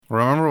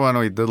Remember when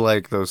we did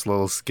like those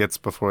little skits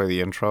before the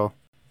intro?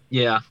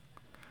 Yeah.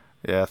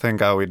 Yeah,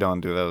 thank God we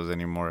don't do those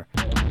anymore.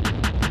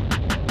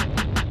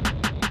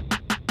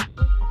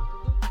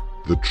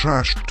 The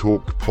Trash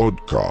Talk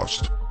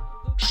Podcast,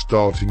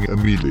 starting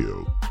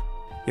Emilio.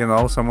 You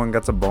know, someone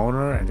gets a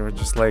boner and you're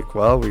just like,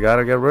 well, we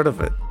gotta get rid of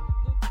it.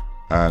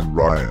 And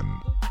Ryan.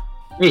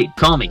 Hey,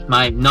 call me.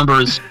 My number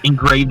is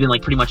engraved in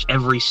like pretty much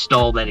every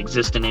stall that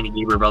exists in any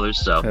Gabriel Brothers,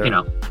 so,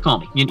 call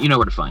me. You know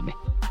where to find me.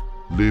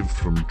 Live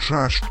from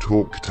Trash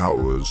Talk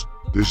Towers.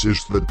 This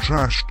is the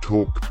Trash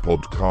Talk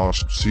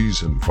Podcast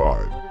Season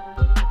 5.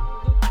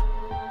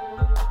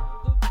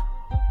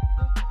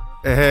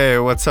 Hey,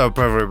 what's up,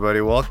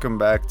 everybody? Welcome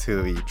back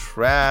to the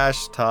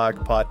Trash Talk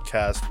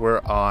Podcast. We're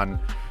on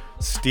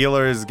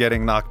Steelers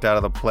getting knocked out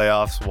of the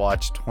playoffs.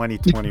 Watch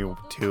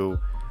 2022.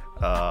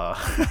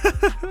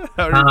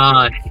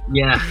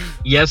 Yeah.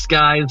 Yes,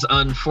 guys.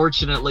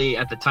 Unfortunately,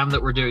 at the time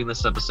that we're doing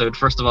this episode,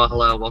 first of all,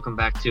 hello. Welcome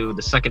back to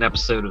the second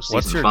episode of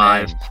Season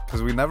 5. What's your name?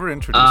 Because we never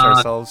introduce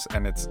ourselves,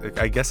 and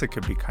I guess it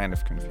could be kind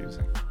of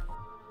confusing.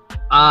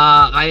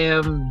 I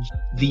am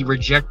the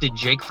rejected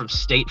Jake from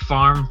State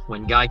Farm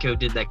when Geico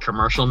did that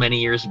commercial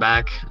many years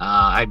back.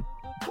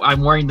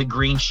 I'm wearing the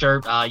green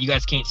shirt. You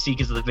guys can't see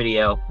because of the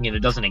video. It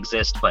doesn't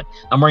exist, but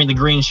I'm wearing the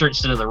green shirt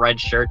instead of the red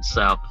shirt.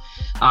 So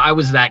I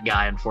was that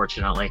guy,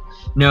 unfortunately.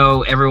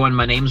 No, everyone,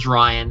 my name's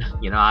Ryan.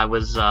 I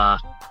was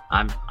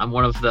I'm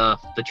one of the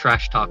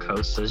Trash Talk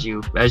hosts, as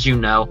you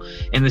know.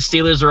 And the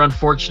Steelers are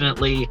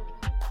unfortunately,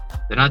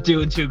 they're not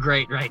doing too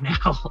great right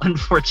now,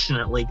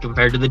 unfortunately,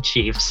 compared to the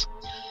Chiefs.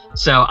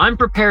 So I'm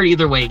prepared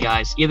either way,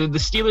 guys. Either the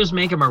Steelers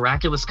make a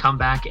miraculous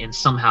comeback and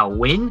somehow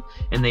win,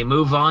 and they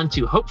move on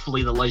to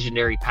hopefully the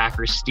legendary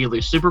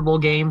Packers-Steelers Super Bowl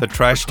game. The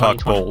Trash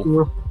Talk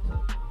Bowl.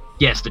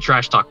 Yes, the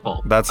Trash Talk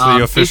Bowl. That's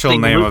the official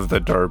name of the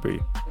derby.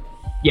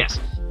 Yes.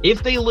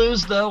 If they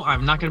lose, though,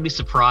 I'm not going to be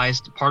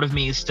surprised. Part of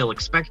me is still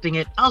expecting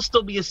it. I'll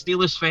still be a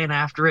Steelers fan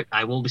after it.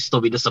 I will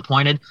still be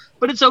disappointed,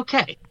 but it's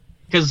okay,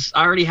 because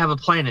I already have a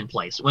plan in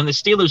place. When the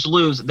Steelers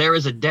lose, there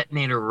is a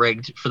detonator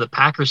rigged for the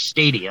Packers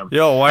Stadium.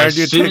 Yo, why are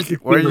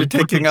you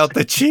taking out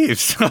the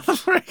Chiefs?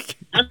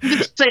 I'm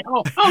just saying,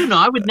 oh no,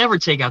 I would never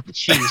take out the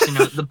Chiefs.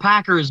 The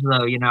Packers,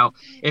 though,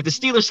 if the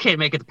Steelers can't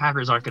make it, the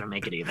Packers aren't going to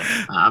make it either.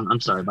 I'm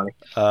sorry, buddy.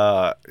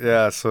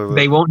 Yeah, so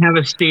they won't have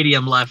a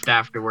stadium left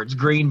afterwards.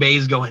 Green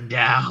Bay's going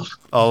down.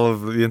 All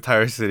of the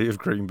entire city of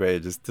Green Bay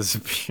just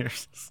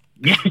disappears.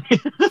 Yeah,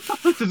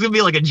 it's gonna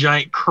be like a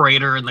giant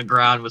crater in the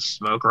ground with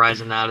smoke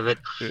rising out of it.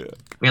 Yeah.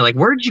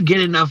 Where did you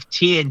get enough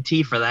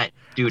TNT for that,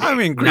 dude? I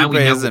mean, Green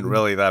Bay isn't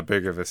really that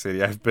big of a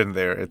city. I've been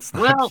there. It's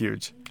not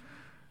huge.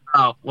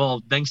 Oh,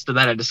 well, thanks to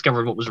that, I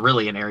discovered what was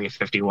really in Area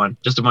 51.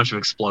 Just a bunch of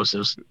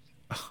explosives.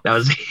 That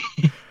was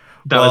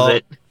was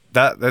it.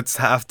 That's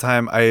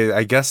halftime.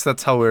 I guess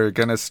that's how we're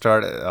gonna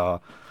start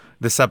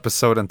this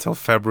episode until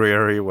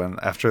February, when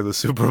after the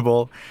Super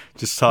Bowl,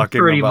 just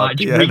talking pretty about much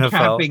the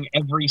recapping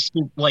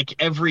NFL.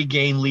 every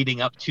game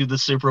leading up to the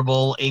Super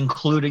Bowl,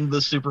 including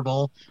the Super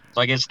Bowl. So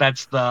I guess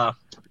that's the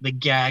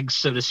gag,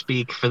 so to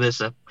speak, for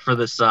this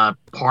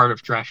part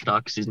of Trash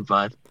Talk Season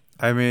 5.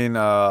 I mean,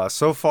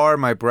 so far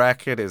my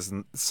bracket is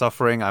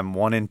suffering. I'm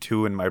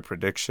 1-2 in my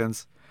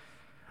predictions.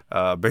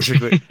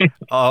 Basically,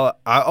 wait,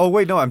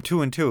 no, I'm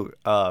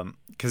 2-2.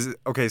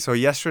 So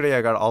yesterday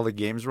I got all the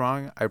games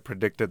wrong. I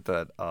predicted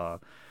that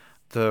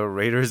the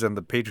Raiders and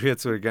the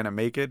Patriots were going to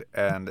make it.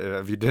 And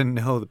if you didn't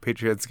know, the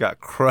Patriots got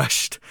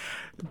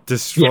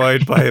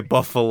destroyed by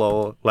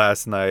Buffalo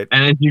last night.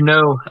 And as you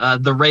know,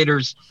 the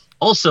Raiders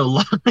also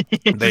lost.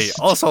 They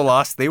also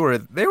lost. They were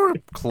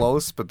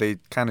close, but they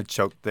kind of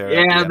choked there.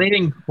 Yeah, they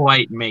didn't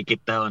quite make it,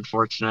 though,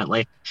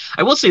 unfortunately.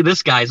 I will say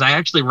this, guys. I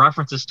actually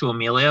referenced this to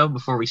Emilio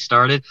before we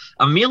started.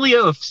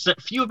 Emilio, a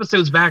few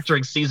episodes back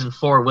during Season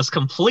 4, was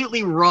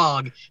completely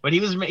wrong when he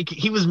was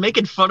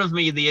making fun of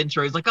me in the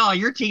intro. He's like, oh,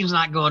 your team's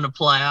not going to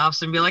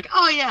playoffs. And be like,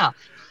 oh, yeah.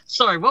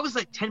 Sorry, what was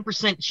that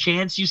 10%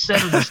 chance you said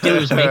of the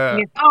Steelers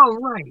making it? Oh,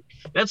 right.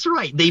 That's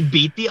right. They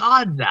beat the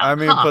odds out. I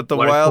mean, but the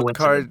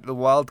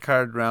wild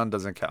card round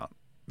doesn't count.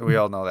 We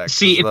all know that.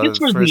 See, if this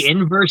was the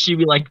inverse, you'd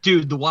be like,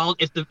 dude,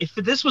 if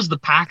this was the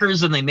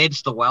Packers and they made it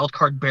to the wild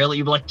card barely,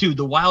 you'd be like, dude,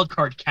 the wild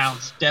card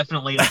counts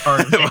definitely as part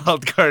of it. The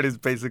wild card is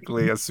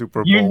basically a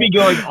Super Bowl. You'd be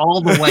going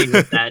all the way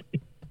with that.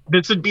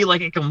 This would be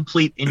like a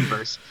complete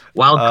inverse.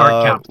 Wild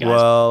card counts, guys.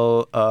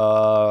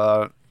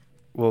 Well,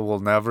 we'll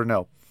never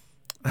know.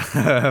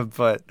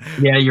 But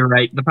yeah, you're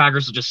right. The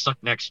Packers will just suck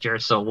next year,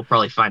 so we'll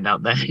probably find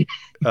out then.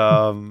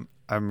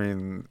 I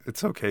mean,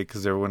 it's okay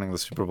because they're winning the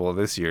Super Bowl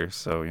this year,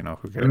 so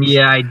who cares?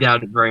 Yeah, I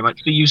doubt it very much.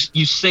 So you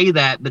say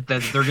that, but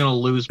then they're gonna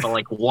lose by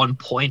like 1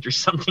 point or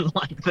something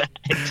like that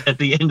at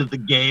the end of the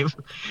game.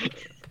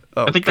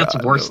 I think that's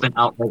worse than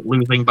outright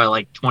losing by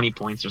like 20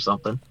 points or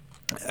something.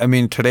 I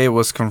mean, today it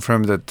was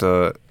confirmed that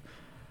the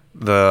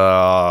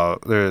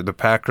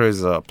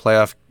Packers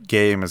playoff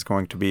game is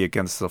going to be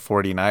against the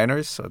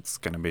 49ers, so it's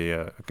going to be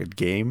a good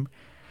game.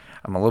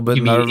 I'm a little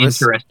bit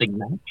nervous. Interesting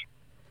match.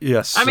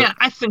 Yes. I mean,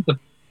 I think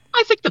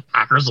the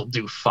Packers will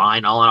do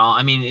fine all in all.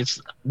 I mean,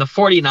 it's the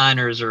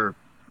 49ers are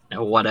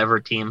whatever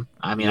team.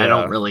 I mean, Yeah.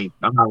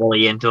 I'm not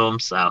really into them.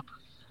 So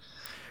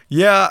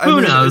Yeah, I Who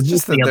mean, knows? it's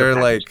just We'll that see how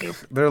the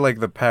Packers do. they're like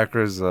the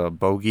Packers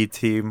bogey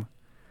team.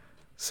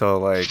 So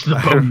like The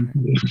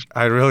bogey.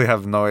 I really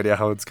have no idea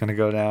how it's gonna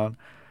go down.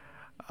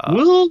 Uh,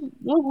 we'll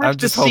have I'm to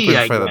just hoping see,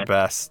 I for the guess.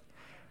 best.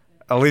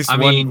 At least I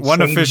one mean, one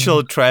same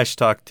official trash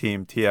talk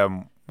team,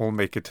 TM, will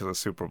make it to the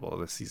Super Bowl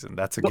this season.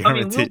 That's a Well, I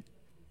mean, guarantee.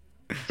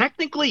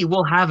 technically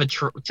we'll have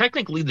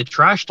technically the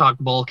Trash Talk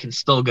Bowl can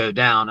still go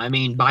down. I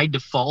mean, by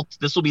default,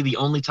 this will be the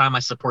only time I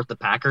support the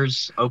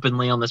Packers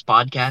openly on this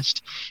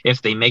podcast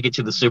if they make it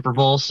to the Super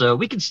Bowl. So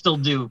we can still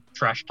do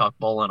Trash Talk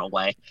Bowl in a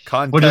way.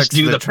 We'll just Context: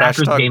 do the the Trash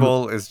Packers Talk game.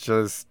 Bowl is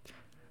just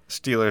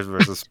Steelers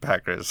versus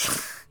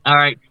Packers. All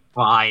right,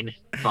 fine.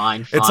 It's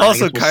I also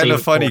guess we'll kind save of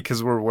it funny for-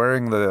 because we're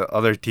wearing the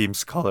other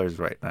team's colors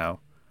right now.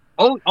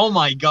 Oh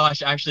my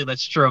gosh, actually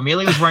that's true.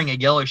 Amelia was wearing a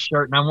yellow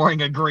shirt and I'm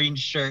wearing a green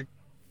shirt.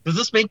 Does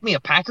this make me a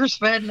Packers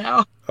fan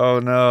now? Oh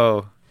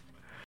no.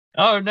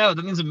 Oh no,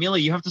 that means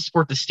Amelia, you have to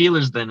support the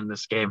Steelers then in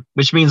this game,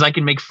 which means I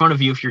can make fun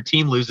of you if your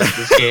team loses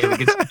this game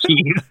against the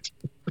Chiefs.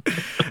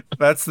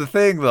 That's the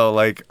thing, though.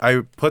 Like,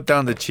 I put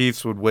down the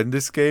Chiefs would win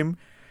this game,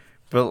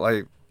 but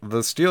like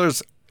the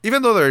Steelers,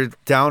 even though they're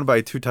down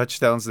by 2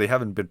 touchdowns, they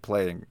haven't been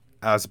playing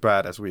as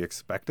bad as we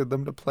expected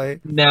them to play.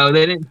 No,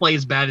 they didn't play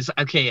as bad as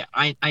okay.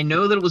 I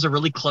know that it was a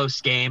really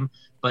close game,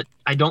 but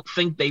I don't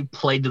think they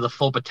played to the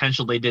full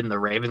potential they did in the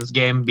Ravens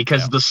game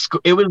because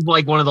it was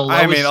like one of the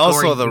lowest. I mean, also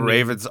scoring the games.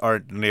 Ravens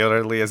aren't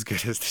nearly as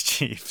good as the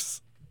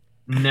Chiefs.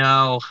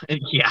 No,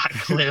 yeah,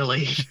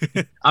 clearly.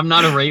 I'm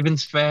not a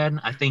Ravens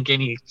fan. I think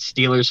any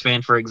Steelers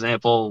fan, for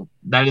example,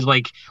 that is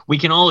like we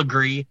can all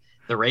agree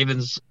the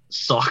Ravens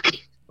suck.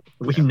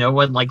 No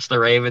one likes the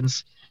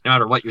Ravens, no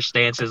matter what your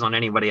stance is on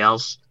anybody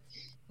else.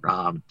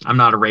 I'm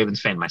not a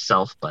Ravens fan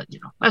myself, but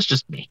that's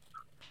just me.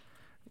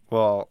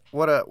 Well,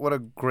 what a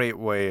great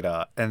way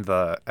to end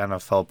the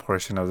NFL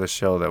portion of the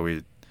show that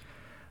we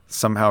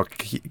somehow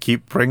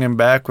keep bringing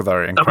back with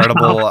our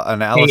incredible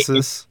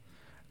analysis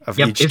of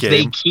each if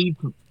game.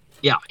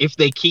 If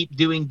they keep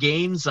doing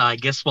games, I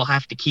guess we'll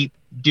have to keep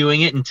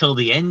doing it until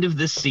the end of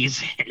this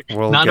season.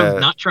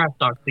 Not Trash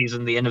Talk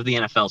season, the end of the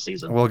NFL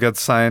season. We'll get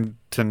signed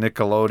to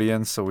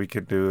Nickelodeon so we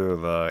could do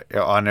the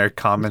on-air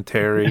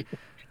commentary.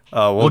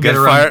 We'll get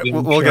fired.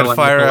 We'll get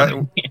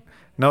fired.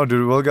 No,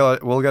 dude,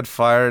 we'll get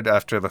fired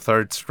after the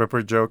third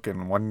stripper joke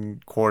in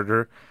 1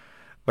 quarter.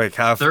 Like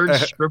third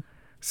stripper.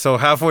 So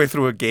halfway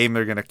through a game,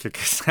 they're gonna kick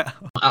us out.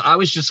 I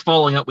was just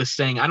following up with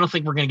saying I don't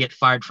think we're gonna get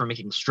fired for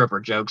making stripper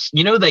jokes.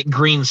 You know that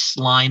green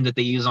slime that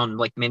they use on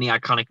like many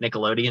iconic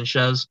Nickelodeon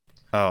shows?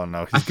 Oh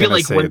no, I feel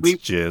like when it's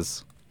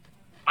jizz.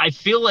 I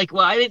feel like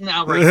I didn't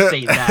outright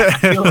say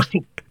that.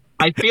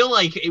 I feel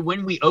like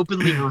when we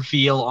openly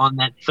reveal on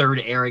that third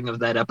airing of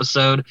that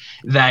episode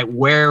that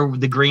where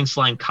the green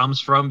slime comes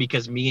from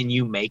because me and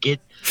you make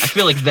it, I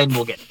feel like then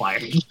we'll get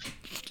fired.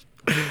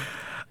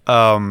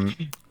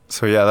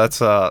 So yeah,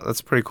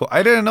 that's pretty cool.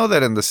 I didn't know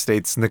that in the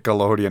States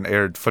Nickelodeon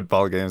aired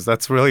football games.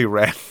 That's really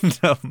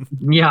random.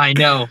 Yeah, I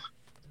know.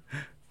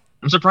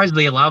 I'm surprised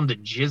they allowed them to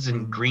jizz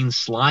in green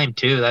slime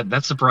too.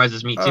 That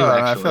surprises me too. Actually,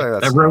 I feel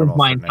like that's that ruins normal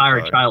my for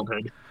entire Nickelodeon.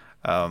 childhood.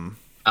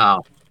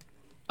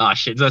 Oh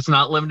shit! That's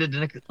not limited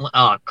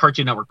to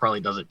Cartoon Network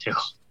probably does it too.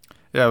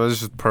 Yeah, it was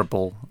just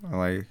purple.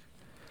 Like,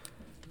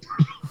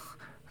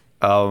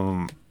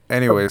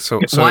 anyway,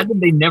 so why did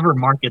they never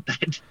market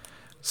that?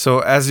 So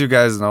as you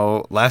guys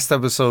know, last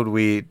episode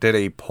we did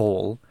a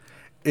poll.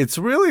 It's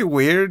really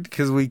weird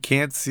because we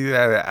can't see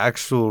the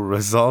actual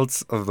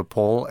results of the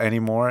poll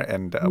anymore,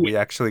 and we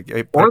actually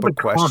put up a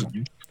question.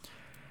 Comment.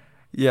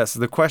 Yes,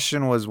 the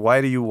question was,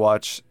 why do you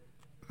watch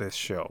this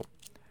show?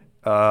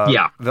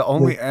 Yeah. The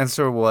only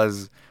answer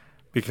was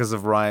because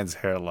of Ryan's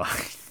hairline.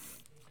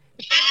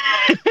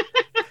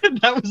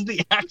 That was the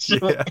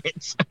actual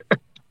answer.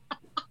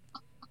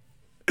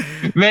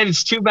 Man,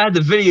 it's too bad the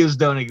videos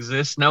don't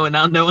exist. Now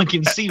no one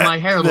can see my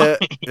hairline.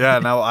 Yeah,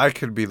 now I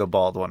could be the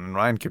bald one, and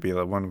Ryan could be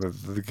the one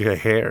with the gray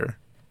hair.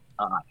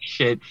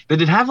 Shit.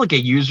 Did it have like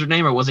a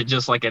username, or was it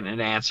just like an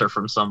answer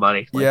from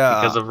somebody? Like,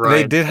 Yeah, because of they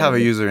Ryan's did have a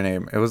hairline?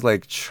 username. It was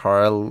like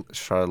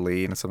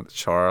Charlene, something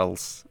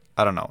Charles.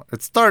 I don't know.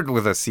 It started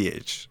with a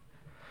CH.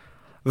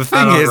 The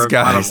thing is, I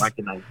guys. don't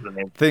recognize the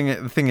name.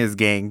 The thing is,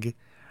 gang.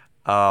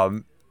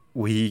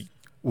 We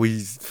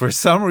for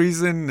some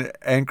reason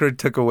Anchor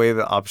took away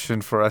the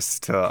option for us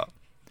to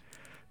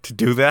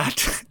do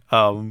that.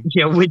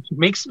 Yeah, which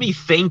makes me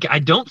think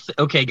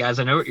okay, guys,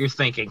 I know what you're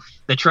thinking.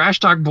 The Trash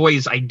Talk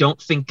Boys, I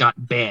don't think got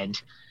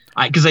banned.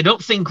 Because I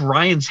don't think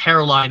Ryan's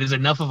hairline is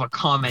enough of a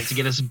comment to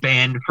get us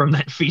banned from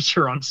that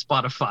feature on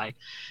Spotify.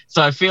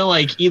 So I feel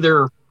like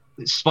either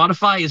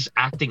Spotify is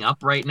acting up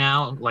right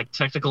now, like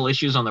technical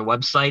issues on their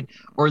website,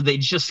 or they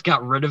just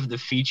got rid of the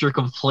feature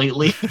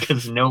completely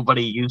because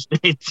nobody used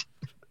it.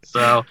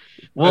 So,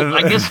 well,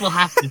 I guess we'll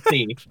have to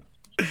see.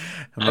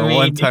 And the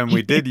one time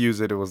we did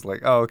use it, it was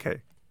like, oh, okay.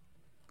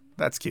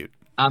 That's cute.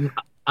 I'm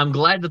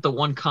glad that the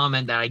one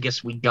comment that I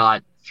guess we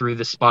got through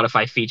the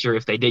Spotify feature,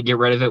 if they did get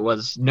rid of it,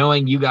 was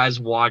knowing you guys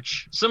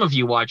some of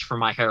you watch for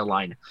my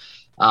hairline.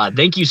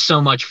 Thank you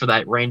so much for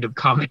that random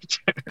comment.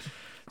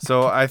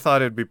 So I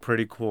thought it'd be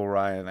pretty cool,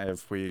 Ryan,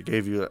 if we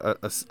gave you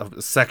a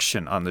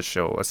section on the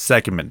show, a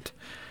segment,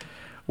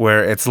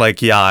 where it's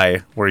like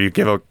Yai, where you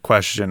give a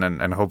question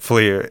and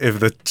hopefully if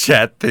the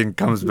chat thing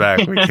comes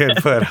back, we can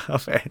put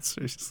up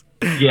answers.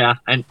 Yeah,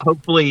 and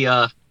hopefully,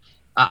 I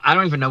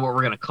don't even know what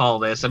we're going to call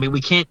this. I mean,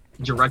 we can't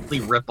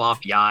directly rip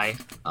off Yai.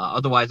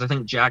 Otherwise, I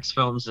think Jack's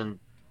Films and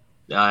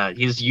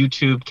his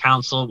YouTube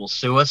council will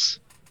sue us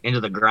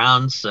into the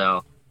ground.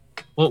 So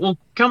we'll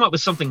come up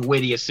with something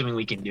witty, assuming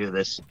we can do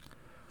this.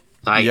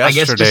 I guess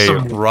Yesterday,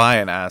 just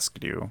Ryan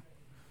asked you.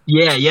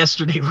 Yeah,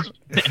 yesterday Ryan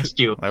asked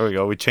you. There we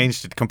go. We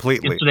changed it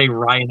completely. Yesterday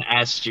Ryan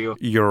asked you.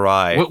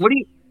 Uri. What do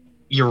you...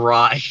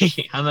 Uri.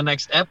 On the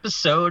next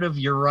episode of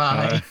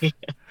Uri.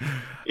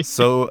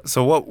 So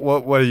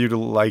what would you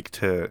like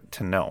to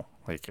know?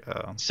 Like,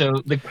 so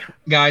the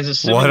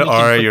guys, what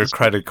are your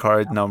credit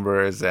card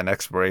numbers and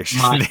expiration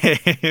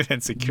date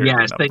and security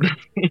number?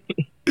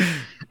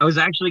 I was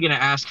actually going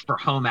to ask for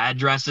home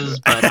addresses,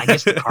 but I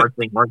guess the card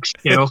thing works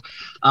too.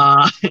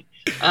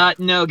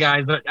 No,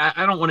 guys,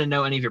 I don't want to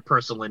know any of your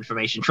personal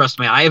information. Trust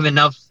me, I have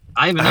enough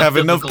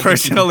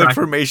personal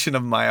information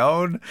of my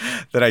own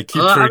that I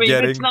keep forgetting.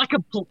 I mean, it's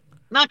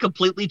not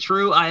completely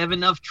true. I have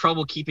enough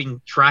trouble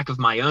keeping track of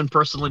my own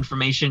personal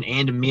information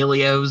and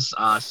Emilio's,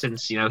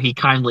 since he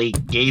kindly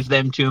gave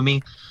them to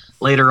me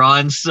later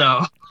on.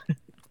 So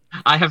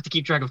I have to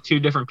keep track of two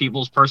different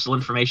people's personal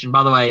information.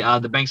 By the way,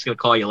 the bank's gonna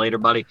call you later,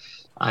 buddy.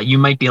 You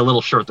might be a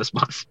little short this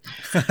month.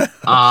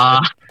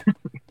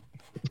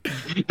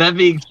 That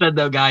being said,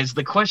 though, guys,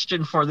 the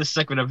question for this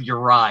segment of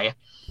Uri,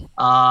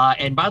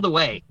 and by the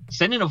way,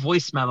 send in a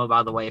voice memo.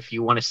 By the way, if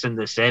you want to send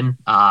this in,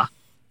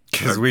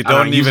 because we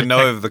don't even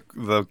know if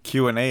the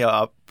Q&A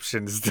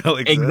option still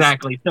exists.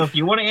 Exactly. So if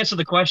you want to answer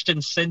the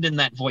question, send in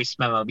that voice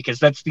memo, because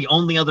that's the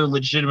only other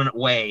legitimate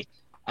way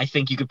I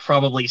think you could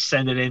probably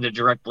send it in to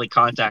directly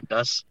contact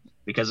us,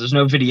 because there's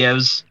no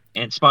videos,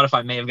 and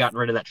Spotify may have gotten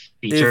rid of that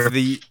feature. If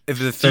the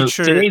feature,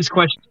 so today's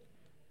question.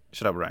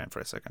 Shut up, Ryan,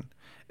 for a second.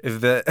 If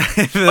the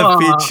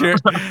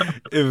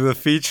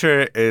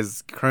feature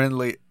is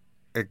currently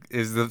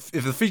if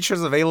the feature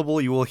is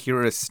available, you will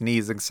hear a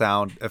sneezing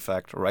sound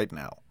effect right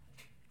now.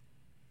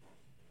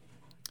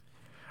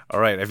 All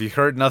right. If you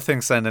heard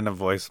nothing, send in a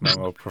voice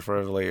memo,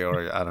 preferably,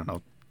 or I don't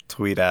know,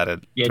 tweet at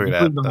it. Yeah, tweet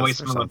at the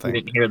voice memo if you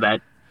didn't hear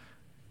that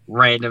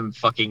random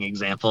fucking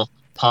example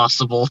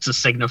possible to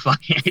signify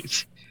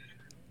it.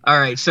 All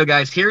right, so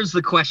guys, here's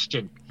the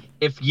question.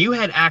 If you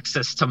had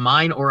access to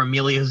mine or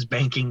Emilio's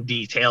banking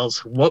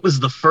details, what was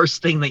the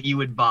first thing that you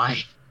would buy?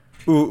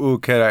 Ooh,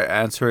 can I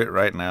answer it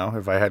right now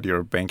if I had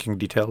your banking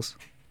details?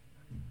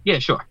 Yeah,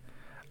 sure.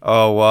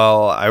 Oh,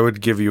 well, I would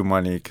give you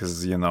money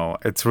because,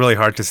 it's really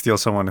hard to steal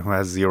someone who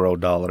has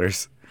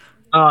 $0.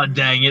 Oh,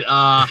 dang it.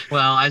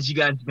 Well, as you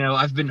guys know,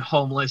 I've been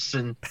homeless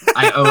and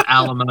I owe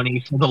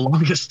alimony for the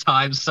longest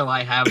time, so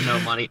I have no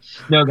money.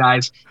 No,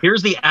 guys,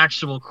 here's the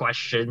actual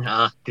question,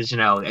 because,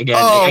 again... Oh, I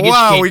guess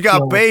wow, we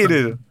got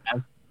baited.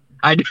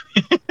 I'm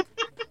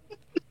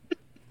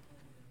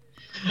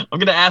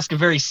going to ask a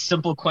very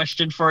simple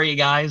question for you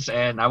guys,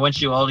 and I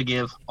want you all to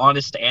give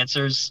honest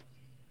answers.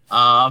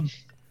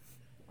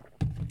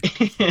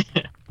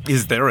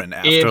 Is there an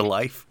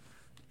afterlife?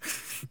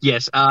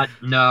 Yes.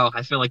 No,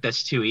 I feel like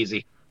that's too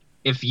easy.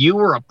 If you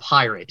were a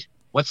pirate,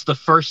 what's the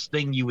first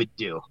thing you would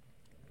do?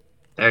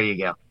 There you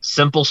go.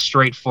 Simple,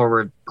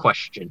 straightforward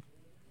question.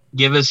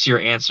 Give us your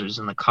answers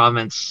in the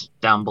comments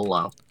down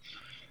below.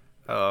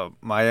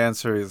 My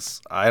answer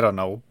is, I don't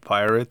know,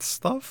 pirate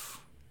stuff?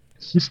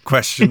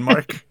 Question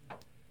mark.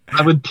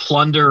 I would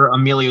plunder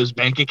Emilio's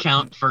bank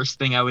account. First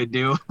thing I would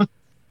do.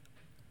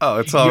 Oh,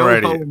 it's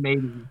already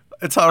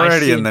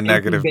in the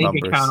negative bank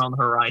numbers. Account on the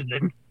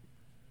horizon.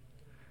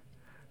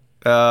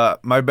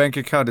 My bank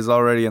account is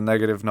already in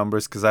negative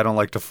numbers because I don't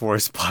like to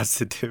force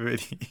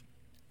positivity.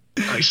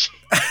 Oh, shit.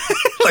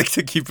 I like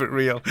to keep it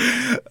real.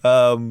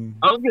 I was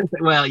gonna say,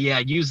 well, yeah,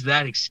 use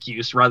that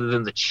excuse rather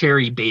than the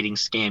cherry baiting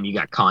scam you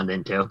got conned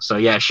into. So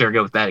yeah, sure,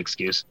 go with that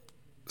excuse.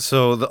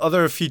 So the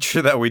other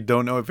feature that we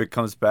don't know if it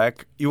comes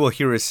back, you will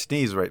hear a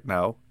sneeze right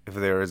now if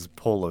there is a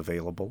poll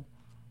available.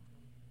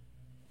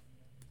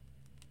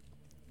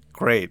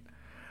 Great.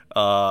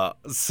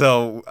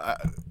 So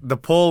the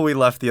poll we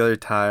left the other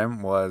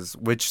time was,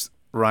 which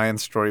Ryan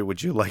story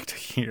would you like to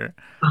hear?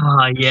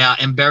 Yeah,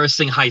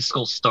 embarrassing high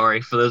school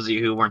story for those of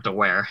you who weren't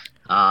aware.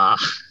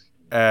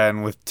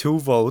 And with 2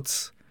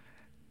 votes,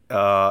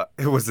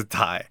 it was a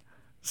tie.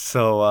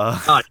 So,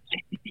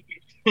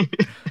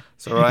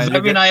 so Ryan, does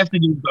that mean I have to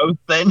do both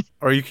then?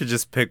 Or you could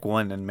just pick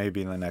one and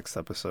maybe in the next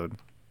episode.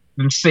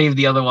 And save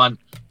the other one.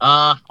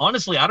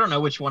 Honestly, I don't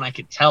know which one I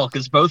could tell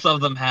because both of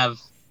them have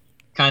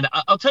kind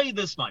of. I'll tell you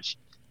this much.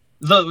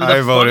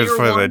 I voted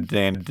for the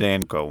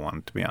Danko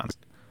one, to be honest.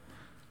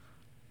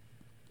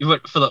 You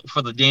vote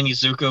for the Danny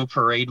Zuko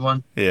parade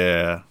one?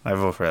 Yeah, I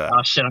vote for that.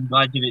 Oh shit! I'm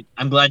glad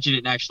you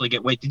didn't actually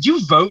get. Wait, did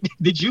you vote?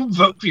 Did you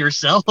vote for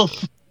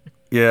yourself?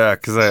 Yeah,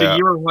 because so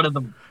you were one of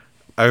them.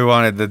 I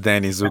wanted the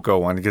Danny Zuko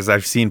one because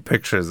I've seen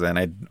pictures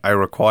and I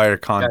require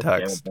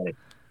context.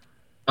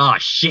 Oh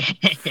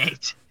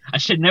shit! I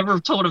should never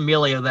have told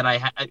Emilio that I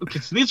had.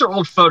 Because these are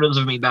old photos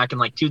of me back in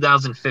like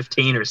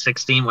 2015 or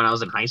 16 when I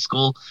was in high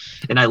school,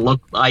 and I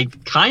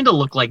kind of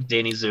look like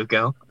Danny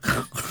Zuko,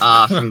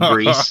 from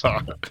Greece.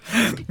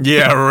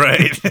 Yeah,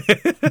 right.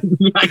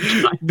 Yeah, I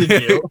kind of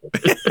do.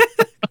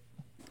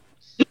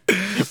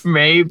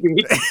 Maybe.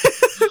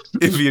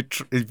 if you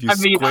I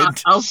mean,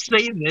 squint. I'll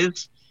say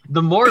this: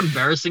 the more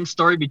embarrassing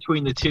story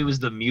between the two is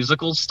the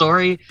musical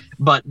story,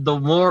 but the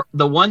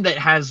one that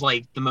has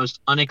like the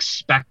most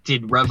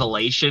unexpected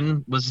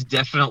revelation was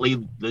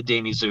definitely the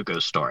Danny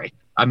Zuko story.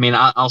 I mean,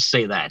 I'll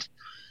say that.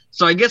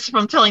 So I guess if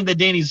I'm telling the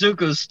Danny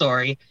Zuko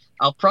story,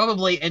 I'll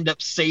probably end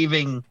up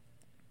saving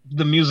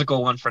the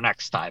musical one for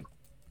next time.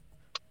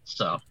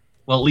 So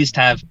we'll at least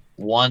have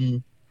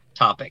one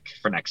topic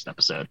for next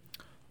episode.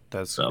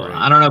 That's So great.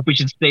 I don't know if we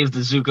should save the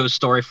Zuko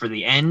story for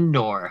the end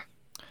or.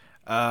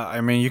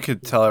 I mean, you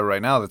could tell it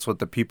right now. That's what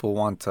the people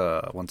want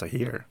to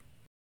hear.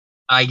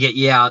 I get,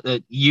 yeah,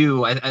 that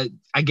you,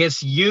 I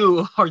guess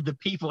you are the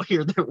people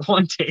here that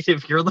want it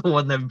if you're the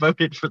one that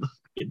voted for the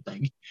fucking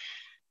thing.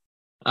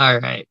 All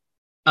right.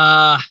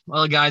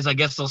 Well, guys, I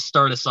guess I'll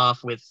start us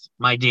off with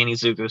my Danny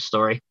Zuko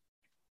story.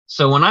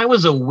 So when I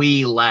was a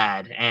wee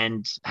lad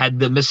and had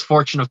the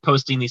misfortune of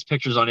posting these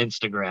pictures on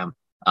Instagram,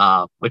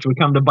 which would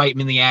come to bite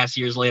me in the ass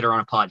years later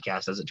on a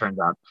podcast, as it turns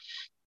out.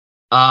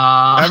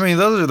 I mean,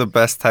 those are the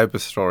best type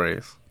of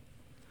stories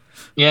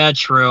Yeah,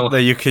 true.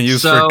 that you can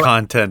use for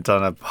content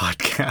on a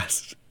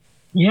podcast.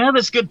 Yeah,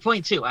 that's a good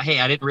point, too. Hey,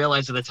 I didn't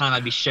realize at the time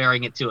I'd be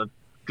sharing it to a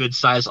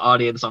good-sized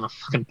audience on a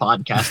fucking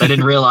podcast. I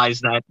didn't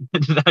realize that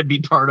that'd be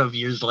part of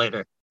years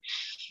later.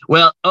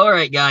 Well, all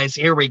right, guys,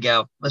 here we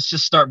go. Let's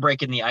just start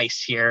breaking the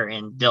ice here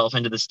and delve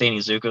into this Danny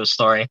Zuko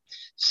story.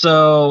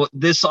 So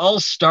this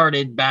all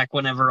started back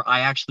whenever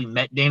I actually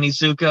met Danny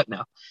Zuko.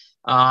 No.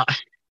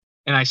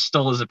 And I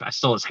stole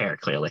his hair,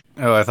 clearly.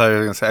 Oh, I thought you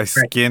were going to say I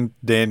skinned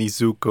Danny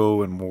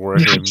Zuko and wore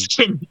him. Danny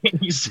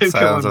Zuko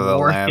Silence and of the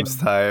wore Lambs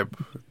him. type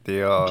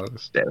deal.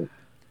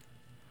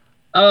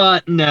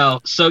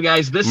 No. So,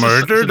 guys, this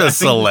Murdered a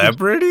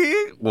celebrity?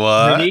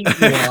 What?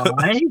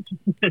 Why?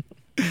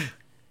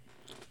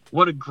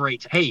 What a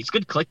great... Hey, it's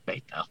good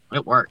clickbait, though.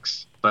 It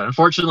works. But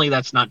unfortunately,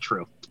 that's not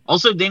true.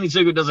 Also, Danny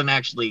Zuko doesn't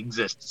actually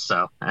exist,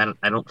 so I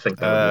don't think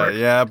that would work.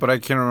 Yeah, but I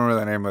can't remember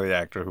the name of the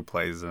actor who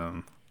plays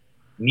him.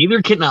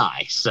 Neither can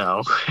I,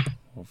 so...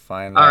 We'll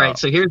find out. All right,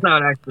 so here's how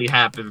it actually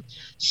happened.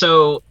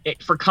 So,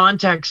 for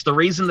context, the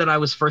reason that I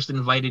was first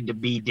invited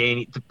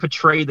to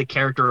portray the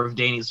character of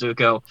Danny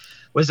Zuko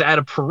was at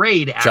a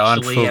parade,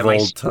 actually, at my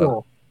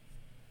school.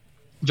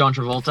 John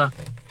Travolta.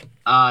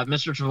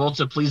 Mr.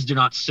 Travolta, please do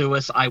not sue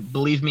us.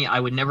 Believe me, I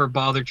would never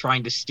bother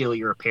trying to steal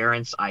your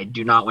appearance. I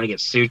do not want to get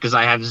sued because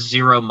I have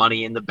zero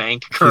money in the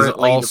bank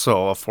currently. He's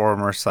also a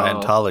former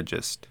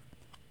Scientologist.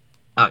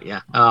 Oh,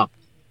 yeah. Oh.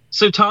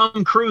 So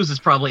Tom Cruise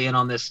is probably in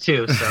on this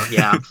too. So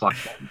yeah, I'm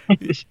fucked.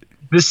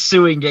 This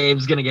suing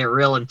game's gonna get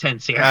real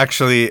intense here.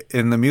 Actually,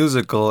 in the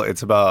musical,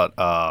 it's about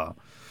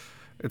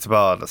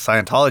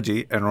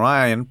Scientology, and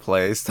Ryan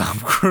plays Tom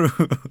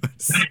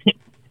Cruise.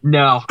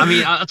 No, I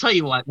mean, I'll tell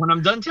you what. When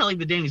I'm done telling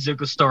the Danny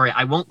Zuko story,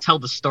 I won't tell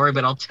the story,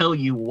 but I'll tell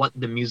you what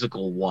the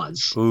musical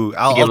was. Ooh,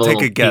 I'll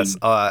take a guess.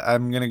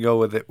 I'm gonna go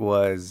with it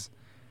was.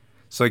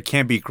 So it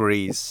can't be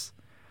Grease.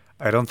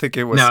 I don't think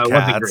it was Cats. It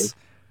wasn't Grease.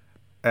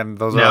 And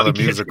those are all the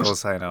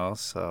musicals I know,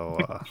 so...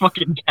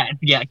 Fucking Cats.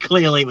 Yeah,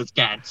 clearly it was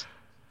Cats.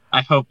 I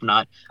hope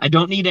not. I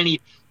don't need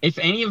any... If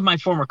any of my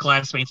former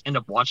classmates end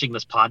up watching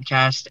this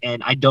podcast,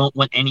 and I don't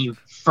want any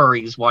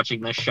furries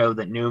watching this show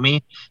that knew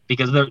me,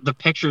 because the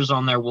pictures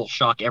on there will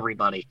shock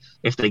everybody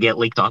if they get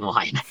leaked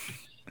online.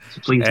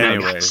 So please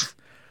anyways,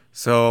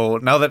 so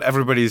now that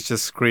everybody's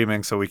just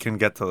screaming so we can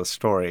get to the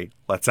story,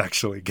 let's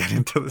actually get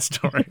into the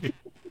story.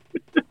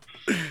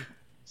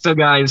 So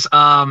guys,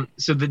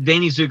 so the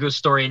Danny Zuko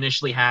story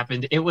initially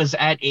happened. It was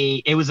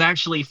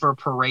actually for a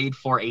parade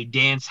for a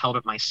dance held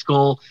at my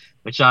school,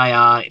 which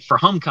for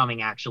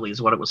homecoming actually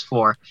is what it was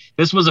for.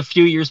 This was a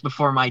few years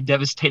before my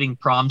devastating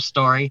prom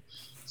story.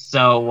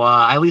 So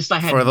at least I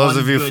had. For those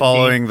of you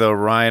following the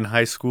Ryan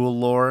High School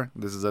lore,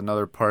 this is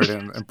another part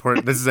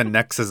important. This is a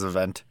Nexus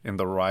event in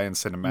the Ryan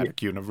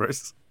cinematic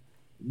universe.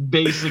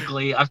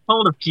 Basically, I've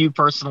told a few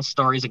personal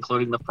stories,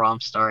 including the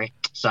prom story.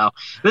 So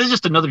this is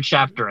just another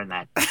chapter in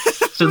that.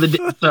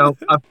 So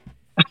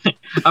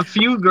a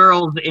few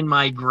girls in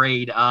my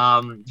grade,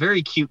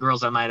 very cute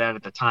girls I might add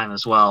at the time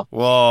as well.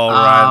 Whoa,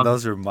 Ryan,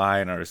 those are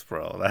minors,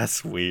 bro.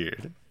 That's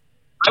weird.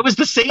 I was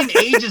the same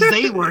age as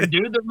they were,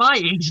 dude. They're my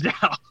age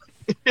now.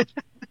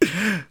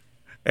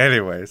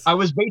 Anyways,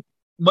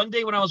 one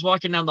day when I was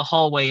walking down the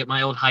hallway at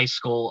my old high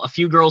school, a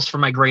few girls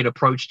from my grade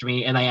approached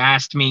me and they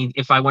asked me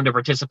if I wanted to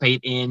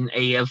participate in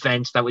a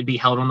event that would be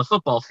held on the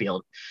football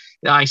field.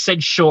 I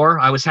said sure.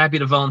 I was happy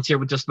to volunteer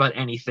with just about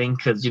anything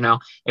because,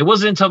 it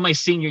wasn't until my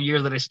senior year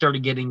that I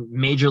started getting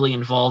majorly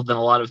involved in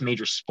a lot of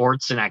major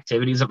sports and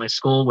activities at my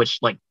school, which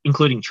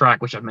including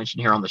track, which I've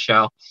mentioned here on the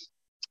show.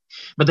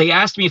 But they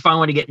asked me if I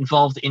want to get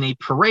involved in a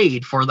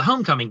parade for the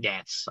homecoming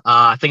dance.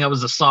 I think I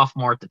was a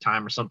sophomore at the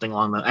time or something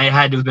along the. I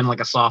had to have been like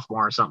a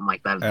sophomore or something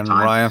like that at And the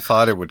time. Ryan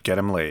thought it would get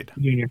him laid.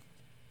 Junior.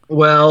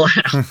 Well,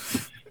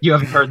 you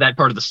haven't heard that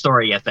part of the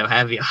story yet, though,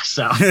 have you?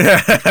 So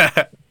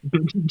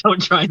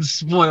don't try and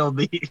spoil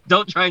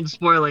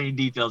any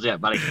details yet,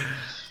 buddy.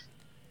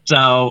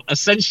 So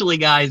essentially,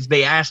 guys,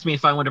 they asked me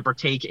if I wanted to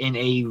partake in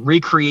a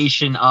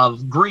recreation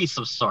of Greece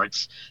of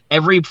sorts.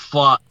 There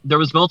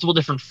was multiple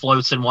different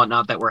floats and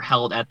whatnot that were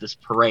held at this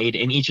parade,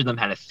 and each of them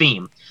had a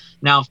theme.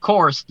 Now, of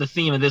course, the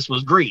theme of this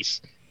was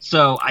Greece.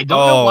 So I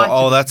don't know why.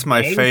 Oh, that's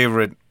my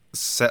favorite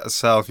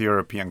South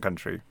European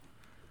country.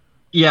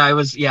 Yeah, it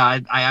was. Yeah,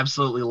 I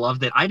absolutely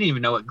loved it. I didn't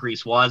even know what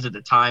Greece was at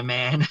the time,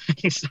 man.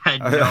 I had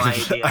no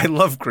idea. I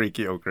love Greek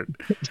yogurt.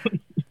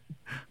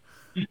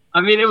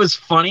 I mean, it was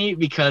funny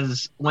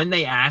because when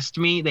they asked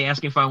me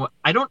if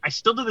I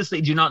still to this day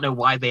do not know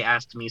why they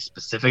asked me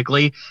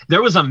specifically.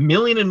 There was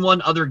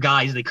 1,000,001 other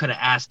guys they could have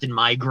asked in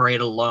my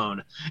grade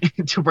alone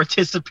to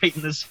participate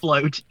in this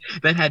float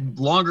that had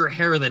longer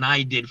hair than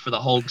I did for the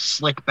whole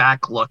slick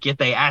back look, yet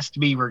they asked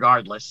me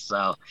regardless.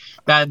 So,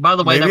 by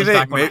the way, that was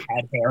back when I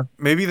had hair.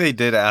 Maybe they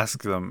did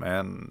ask them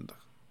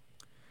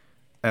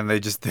and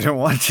they just didn't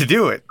want to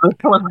do it.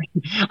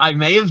 I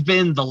may have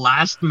been the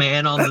last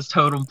man on this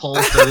totem pole,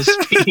 so to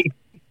speak.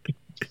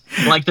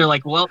 Like, they're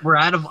like, well, we're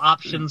out of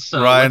options.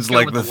 So Ryan's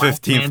like the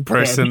 15th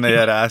person they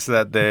had asked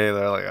that day.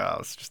 They're like, oh,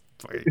 let's just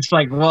wait. It's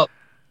like, well,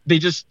 they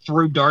just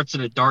threw darts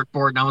at a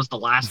dartboard, and I was the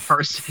last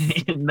person,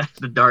 and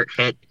the dart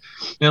hit.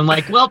 And I'm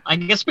like, well, I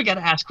guess we got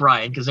to ask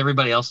Ryan because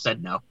everybody else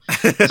said no.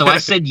 So I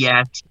said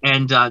yes,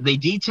 and they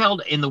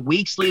detailed in the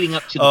weeks leading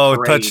up to the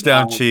parade.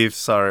 Touchdown Chiefs.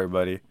 Sorry,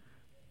 buddy.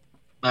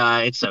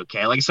 It's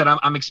okay. Like I said,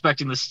 I'm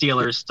expecting the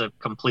Steelers to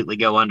completely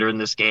go under in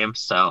this game.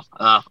 So,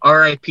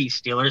 R.I.P.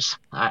 Steelers.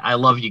 I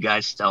love you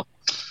guys still.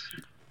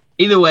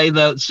 Either way,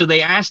 though, so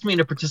they asked me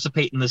to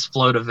participate in this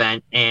float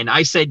event, and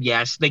I said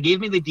yes. They gave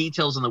me the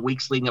details in the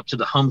weeks leading up to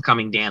the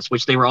homecoming dance,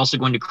 which they were also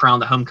going to crown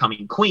the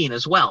homecoming queen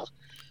as well.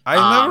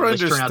 I never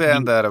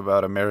understand that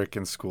about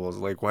American schools.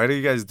 Like, why do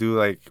you guys do,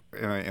 like,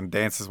 in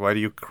dances, why do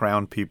you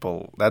crown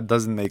people? That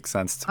doesn't make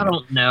sense to me. I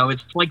don't know.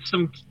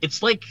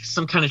 It's like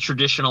some kind of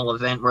traditional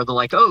event where they're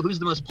like, oh, who's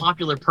the most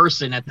popular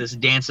person at this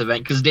dance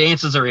event? Because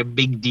dances are a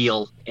big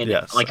deal in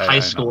high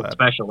school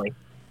especially.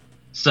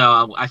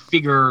 So I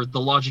figure the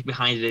logic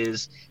behind it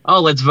is,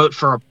 let's vote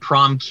for a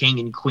prom king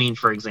and queen,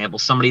 for example,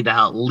 somebody to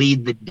help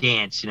lead the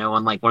dance,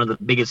 on like one of the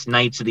biggest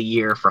nights of the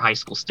year for high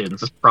school students.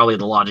 That's probably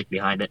the logic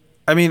behind it.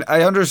 I mean,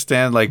 I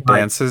understand like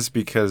dances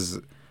because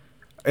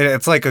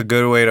it's like a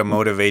good way to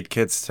motivate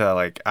kids to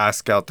like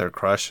ask out their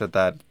crush at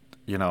that,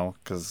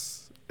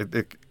 because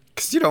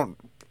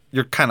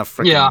you're kind of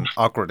freaking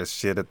awkward as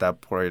shit at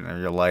that point in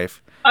your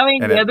life. I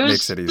mean, and it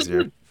makes it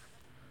easier.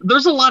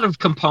 There's a lot of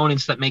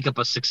components that make up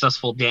a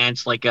successful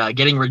dance, like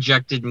getting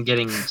rejected and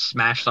getting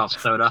smashed off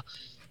soda.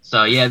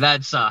 So yeah,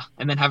 that's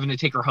and then having to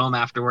take her home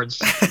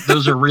afterwards.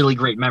 Those are really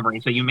great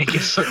memories that you make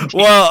it certain.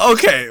 Well,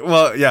 okay,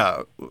 well,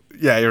 yeah,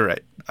 you're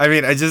right. I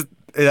mean, I just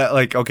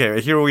okay,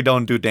 here we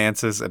don't do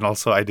dances, and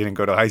also I didn't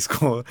go to high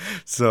school,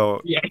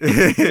 so yeah.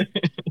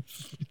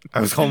 I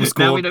was homeschooled.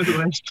 Now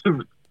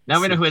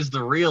we know who has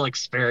the real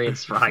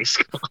experience for high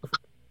school.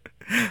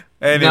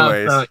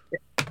 Anyways.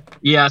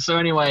 So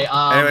anyway.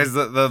 Anyways,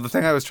 the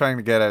thing I was trying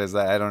to get at is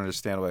that I don't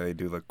understand why they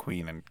do the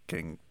queen and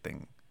king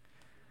thing.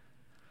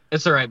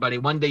 It's all right, buddy.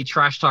 One day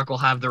Trash Talk will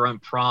have their own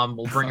prom.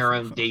 We'll bring our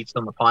own dates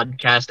on the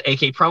podcast,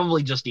 aka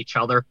probably just each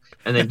other,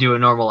 and then do a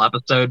normal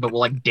episode, but we'll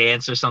like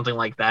dance or something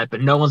like that.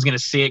 But no one's going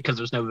to see it because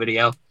there's no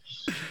video.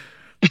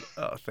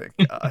 Oh, thank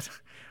God.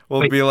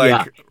 We'll be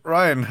like,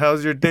 Ryan,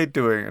 how's your date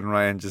doing? And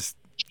Ryan just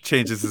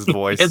changes his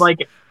voice. It's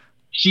like,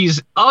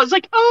 it's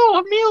like,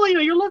 oh,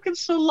 Amelia, you're looking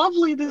so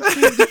lovely this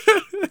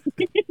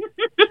week.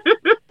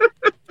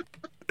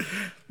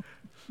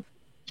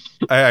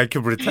 I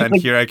could pretend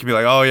here. I could be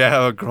like, oh, yeah, I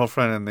have a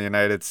girlfriend in the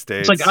United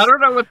States. It's like, I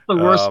don't know what's the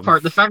worst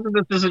part. The fact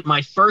that this isn't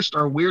my first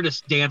or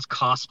weirdest dance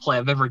cosplay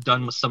I've ever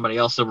done with somebody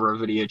else over a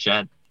video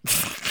chat.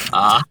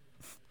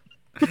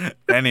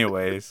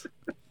 Anyways.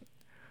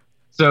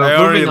 So I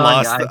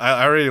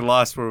already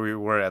lost where we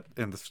were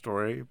in the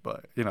story,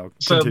 but, continue.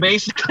 So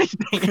basically,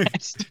 they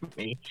asked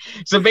me.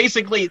 So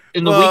basically,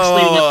 in the weeks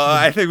leading up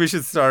I think we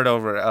should start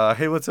over.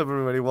 Hey, what's up,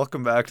 everybody?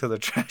 Welcome back to the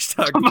Trash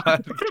Talk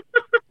podcast.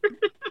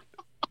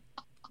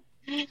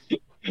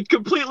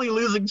 Completely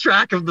losing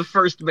track of the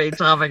first main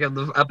topic of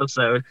the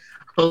episode.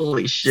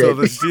 Holy shit. So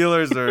the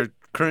Steelers are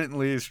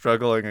currently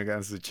struggling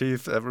against the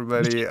Chiefs,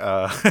 everybody.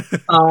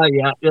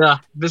 Yeah.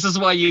 This is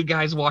why you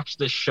guys watch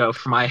this show,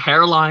 for my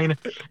hairline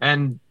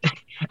and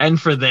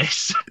for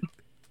this.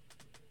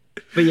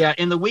 But yeah,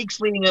 in the weeks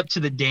leading up to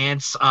the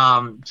dance,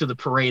 to the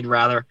parade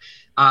rather,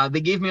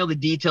 they gave me all the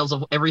details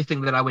of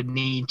everything that I would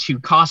need to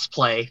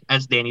cosplay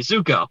as Danny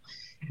Zuko.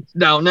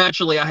 Now,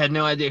 naturally, I had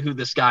no idea who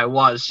this guy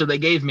was, so they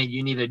gave me,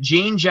 you need a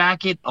jean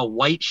jacket, a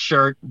white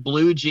shirt,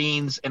 blue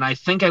jeans, and I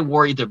think I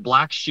wore either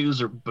black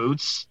shoes or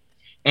boots.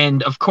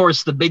 And, of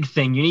course, the big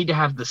thing, you need to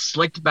have the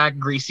slicked back,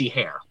 greasy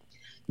hair.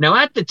 Now,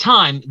 at the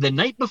time, the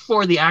night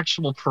before the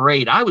actual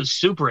parade, I was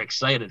super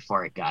excited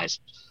for it, guys.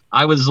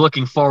 I was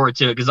looking forward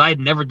to it because I had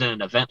never done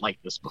an event like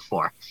this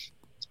before.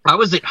 I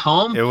was at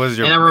home, It was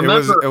your. and I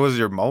remember It was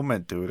your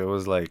moment, dude. It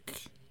was like.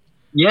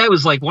 yeah, it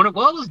was like it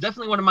was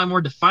definitely one of my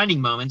more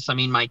defining moments. I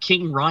mean, my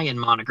King Ryan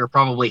moniker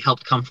probably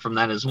helped come from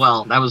that as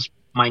well. That was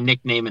my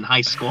nickname in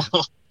high school.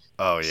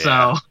 Oh yeah.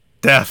 So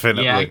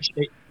Definitely. yeah,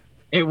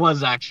 it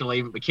was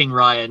actually King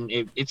Ryan.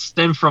 It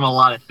stemmed from a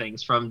lot of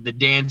things, from the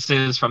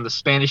dances, from the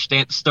Spanish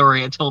dance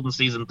story I told in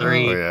season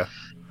 3. Oh yeah.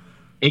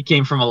 It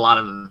came from a lot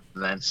of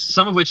events,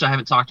 some of which I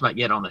haven't talked about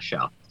yet on the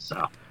show.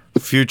 So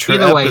Future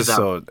either way,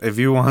 episode. If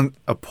you want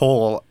a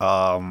poll,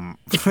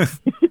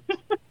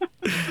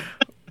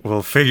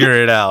 we'll figure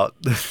it out.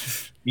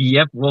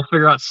 yep, we'll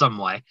figure out some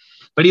way.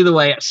 But either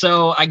way,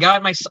 so I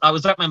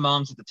was at my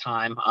mom's at the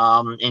time,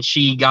 and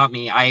she got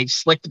me. I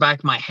slicked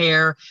back my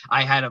hair.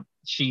 I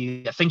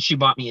think she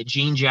bought me a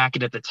jean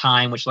jacket at the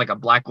time, which like a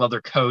black leather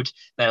coat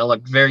that I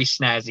looked very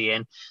snazzy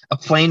in, a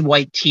plain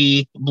white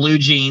tee, blue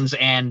jeans,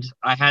 and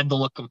I had the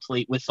look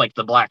complete with like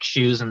the black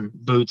shoes and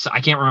boots. I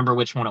can't remember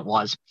which one it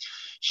was.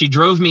 She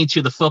drove me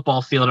to the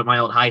football field at my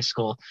old high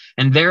school,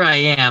 and there I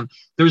am.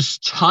 There's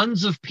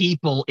tons of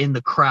people in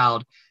the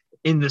crowd,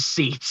 in the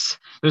seats.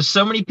 There's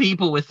so many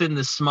people within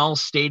this small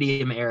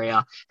stadium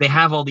area. They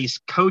have all these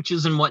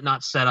coaches and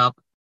whatnot set up.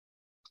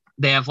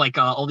 They have like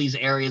all these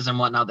areas and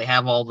whatnot. They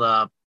have all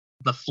the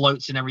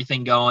floats and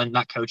everything going.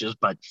 Not coaches,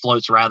 but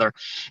floats rather.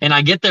 And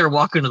I get there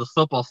walking to the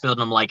football field,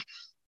 and I'm like,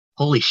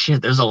 holy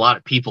shit, there's a lot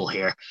of people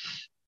here.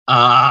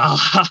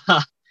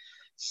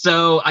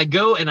 So I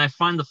go and I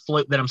find the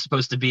float that I'm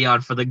supposed to be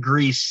on for the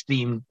Grease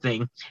themed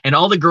thing. And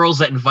all the girls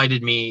that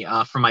invited me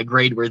for my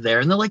grade were there.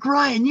 And they're like,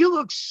 Ryan, you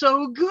look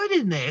so good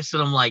in this.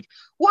 And I'm like,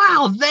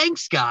 wow,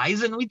 thanks,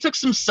 guys. And we took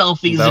some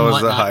selfies That and was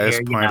whatnot. the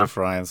highest there, point of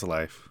Ryan's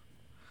life.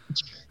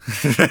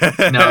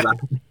 No,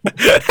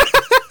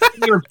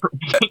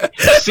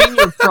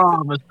 senior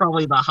prom was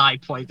probably the high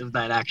point of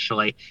that.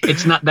 Actually,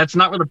 that's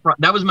not where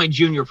that was my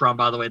junior prom,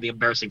 by the way. The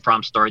embarrassing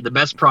prom story. The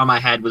best prom I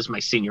had was my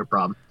senior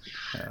prom.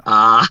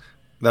 Yeah.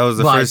 That was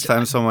the first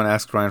time someone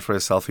asked Ryan for a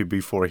selfie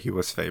before he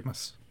was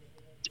famous.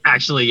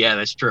 Actually, yeah,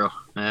 that's true.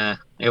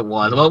 It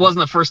was. Well, it wasn't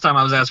the first time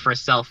I was asked for a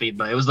selfie,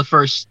 but it was the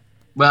first.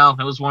 Well,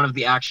 it was one of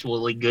the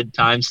actually good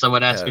times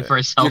someone asked me for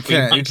a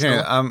selfie. You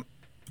can't.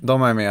 Don't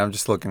mind me. I'm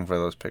just looking for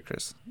those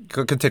pictures.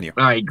 Continue.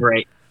 All right,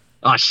 great.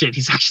 Oh shit,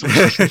 he's actually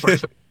looking for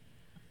it.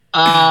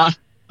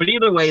 But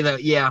either way, though,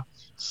 yeah.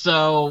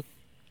 So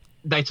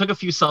I took a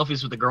few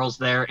selfies with the girls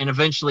there, and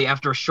eventually,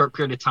 after a short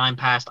period of time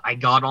passed, I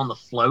got on the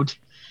float,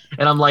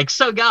 and I'm like,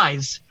 "So,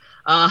 guys,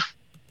 how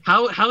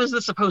is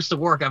this supposed to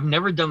work? I've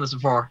never done this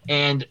before."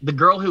 And the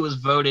girl who was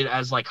voted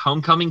as like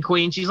homecoming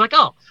queen, she's like,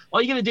 "Oh,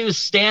 all you're gonna do is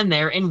stand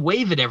there and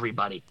wave at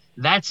everybody.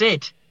 That's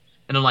it."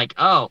 And I'm like,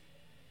 "Oh,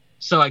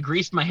 so I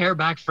greased my hair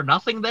back for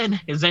nothing then?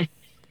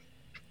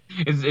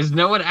 Is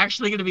no one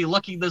actually going to be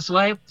looking this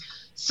way?"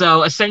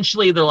 So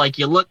essentially, they're like,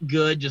 "You look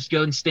good. Just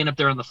go and stand up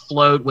there on the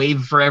float,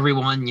 wave for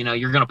everyone. You know,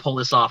 you're going to pull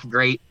this off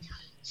great."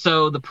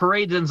 So the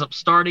parade ends up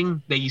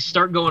starting. They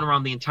start going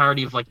around the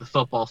entirety of like the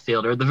football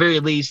field, or at the very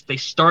least, they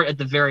start at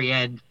the very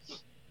end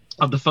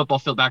of the football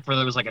field, back where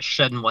there was like a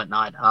shed and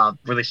whatnot,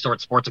 where they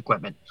stored sports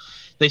equipment.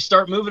 They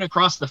start moving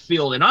across the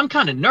field, and I'm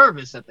kind of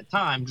nervous at the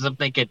time because I'm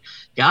thinking,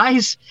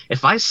 guys,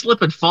 if I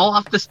slip and fall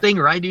off this thing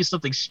or I do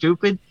something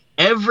stupid,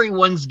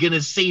 everyone's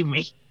gonna see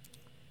me.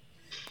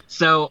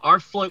 So our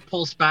float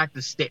pulls back,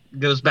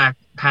 goes back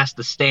past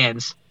the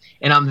stands,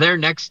 and I'm there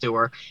next to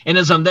her. And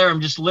as I'm there,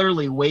 I'm just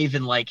literally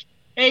waving like,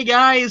 "Hey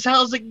guys,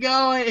 how's it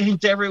going?"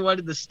 to everyone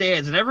in the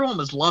stands, and everyone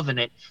was loving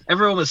it.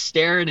 Everyone was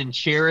staring and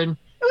cheering.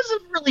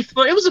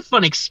 It was a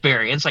fun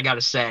experience, I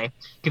gotta say,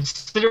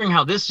 considering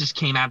how this just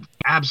came out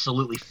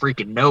absolutely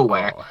freaking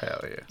nowhere. Oh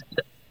hell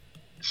yeah!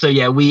 So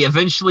yeah, we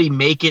eventually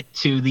make it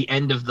to the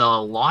end of the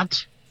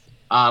lot,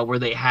 where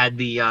they had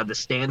the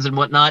stands and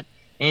whatnot,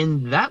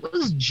 and that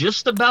was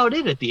just about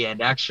it at the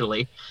end.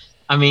 Actually,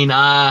 I mean,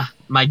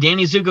 my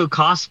Danny Zuko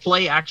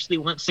cosplay actually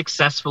went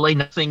successfully.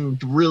 Nothing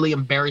really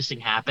embarrassing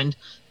happened.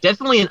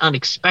 Definitely an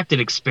unexpected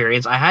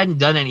experience. I hadn't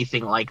done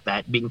anything like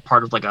that, being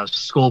part of like a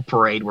school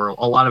parade where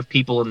a lot of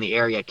people in the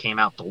area came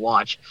out to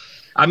watch.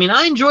 I mean,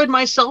 I enjoyed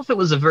myself. It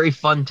was a very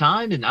fun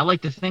time, and I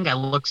like to think I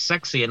looked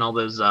sexy in all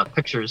those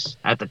pictures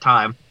at the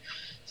time.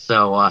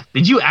 So,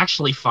 did you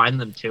actually find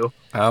them too?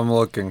 I'm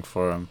looking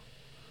for them.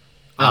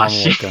 Oh,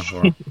 shit. Looking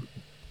for them.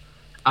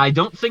 I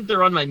don't think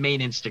they're on my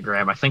main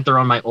Instagram. I think they're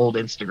on my old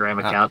Instagram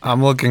account.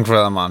 I'm looking for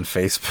them on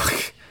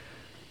Facebook.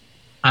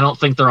 I don't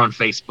think they're on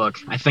Facebook.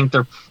 I think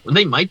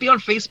they might be on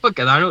Facebook,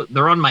 and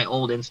they're on my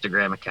old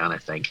Instagram account, I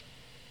think.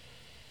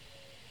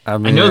 I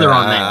know they're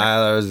on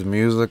there. There's a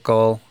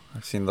musical.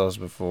 I've seen those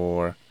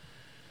before.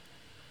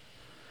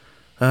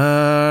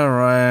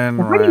 Ryan.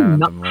 Well,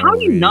 how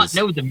do you not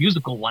know what the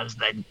musical was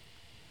then?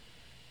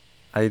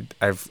 I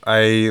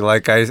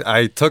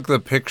took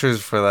the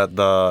pictures for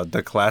the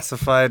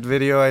Declassified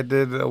video I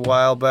did a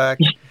while back.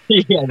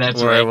 Yeah, that's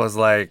where right. it was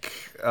like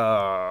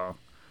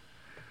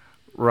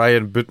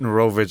Ryan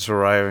Butenrovich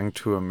arriving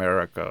to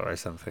America or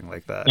something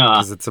like that,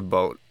 because it's a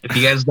boat. If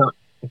you guys don't,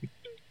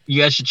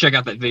 you guys should check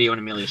out that video on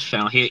Emilia's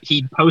channel.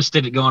 He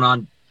posted it going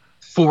on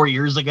 4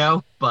 years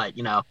ago, but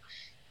it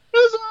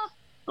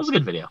was a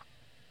good video.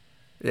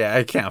 Yeah,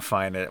 I can't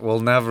find it. We'll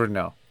never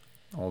know.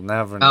 We'll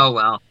never know. Oh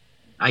well,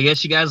 I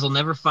guess you guys will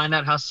never find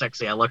out how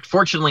sexy I looked.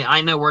 Fortunately,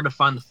 I know where to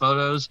find the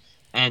photos,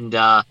 and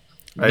no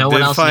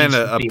one else I did needs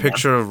to find see a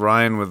picture of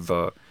Ryan with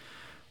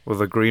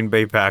a Green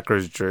Bay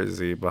Packers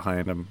jersey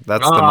behind him.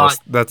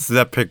 That's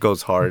that pic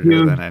goes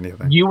harder than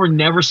anything. You were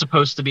never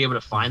supposed to be able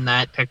to find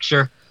that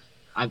picture.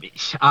 I mean,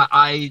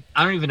 I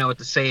don't even know what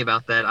to say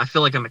about that. I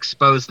feel like I'm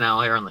exposed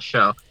now here on the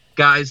show.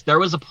 Guys, there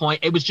was a point.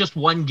 It was just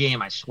one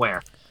game, I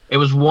swear. It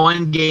was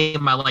one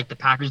game I liked the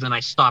Packers, and I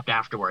stopped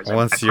afterwards.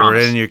 Once you're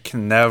in, you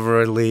can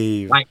never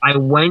leave. I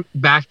went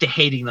back to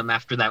hating them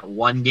after that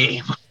one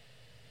game.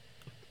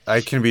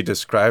 I can be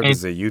described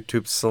as a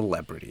YouTube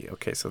celebrity.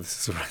 Okay, so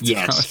this is what it's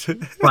yes.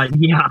 But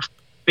yeah,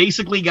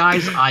 basically,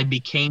 guys, I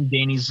became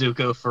Danny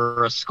Zuko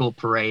for a school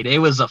parade. It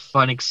was a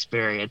fun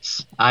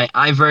experience.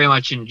 I very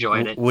much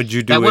enjoyed it. Would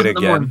you do it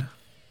again?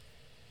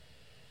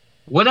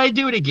 Would I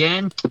do it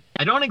again?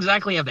 I don't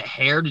exactly have the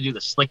hair to do the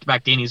slicked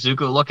back Danny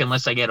Zuko look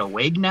unless I get a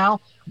wig now.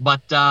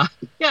 But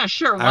yeah,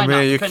 sure. Why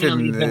not? You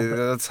can.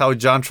 That's how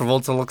John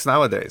Travolta looks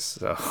nowadays.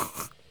 So.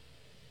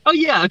 Oh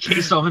yeah.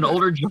 Okay. So I'm an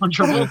older John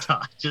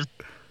Travolta.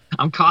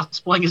 I'm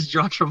cosplaying as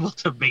John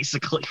Travolta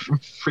basically from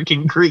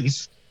freaking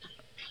Grease.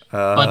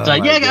 But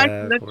yeah,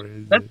 guys,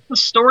 that's the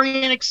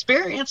story and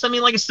experience. I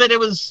mean, like I said, it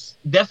was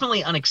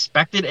definitely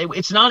unexpected.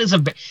 It's not as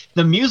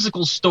the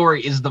musical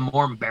story is the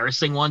more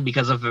embarrassing one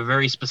because of a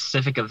very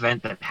specific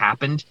event that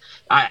happened.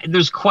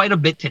 There's quite a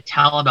bit to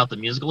tell about the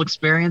musical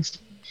experience.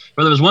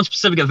 But there was one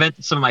specific event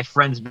that some of my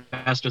friends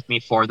messed with me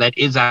for that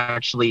is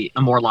actually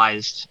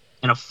immortalized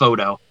in a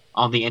photo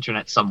on the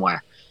internet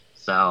somewhere.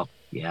 So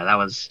yeah, that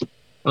was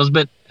a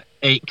bit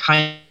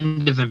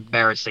kind of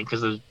embarrassing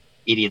because those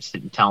idiots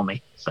didn't tell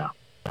me. So.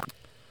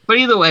 But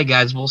either way,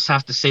 guys, we'll just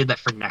have to save that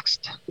for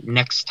next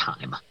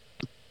time.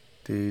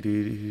 Are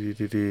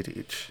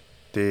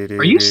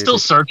you still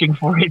searching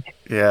for it?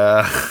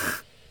 Yeah.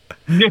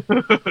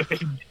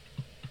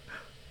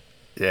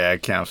 Yeah, I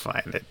can't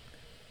find it.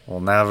 We'll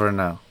never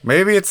know.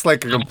 Maybe it's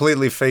like a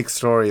completely fake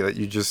story that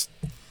you just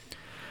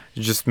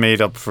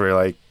made up for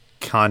like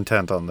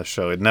content on the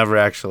show. It never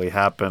actually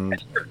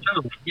happened.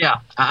 Yeah,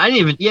 I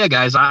didn't even. Yeah,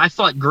 guys, I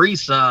thought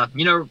Grease. I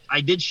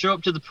did show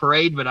up to the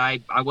parade, but I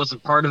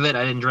wasn't part of it.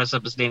 I didn't dress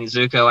up as Danny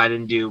Zuko. I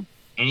didn't do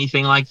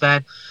anything like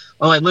that.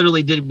 All I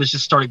literally did was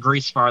just start a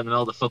grease fire in the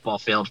middle of the football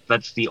field.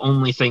 That's the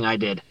only thing I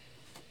did.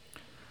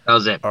 That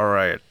was it. All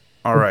right,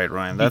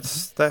 Ryan.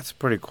 That's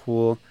pretty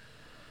cool.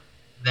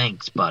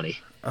 Thanks, buddy.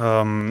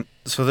 So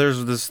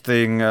there's this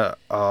thing that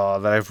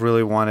I've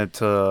really wanted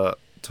to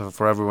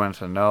for everyone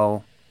to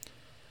know.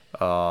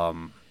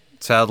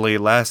 Sadly,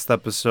 last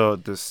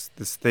episode, this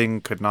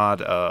thing could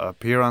not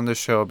appear on the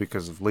show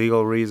because of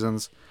legal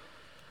reasons.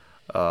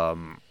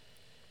 But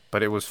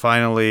it was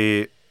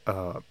finally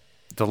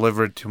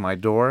delivered to my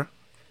door.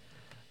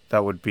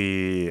 That would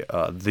be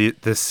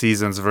this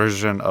season's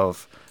version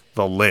of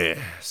the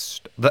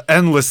list, the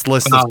endless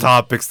list of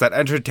topics that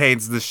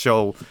entertains the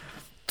show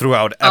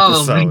throughout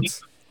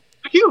episodes.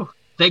 Phew!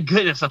 Thank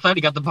goodness. I thought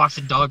he got the box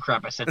of dog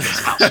crap I sent to his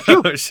house.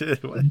 Oh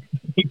shit! What?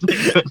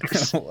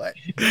 What?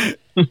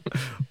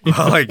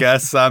 Well, I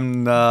guess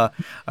I'm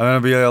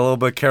gonna be a little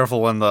bit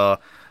careful when the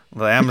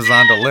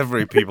Amazon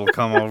delivery people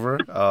come over.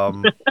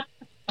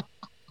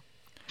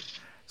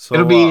 So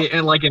it'll be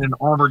in an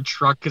armored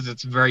truck because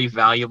it's very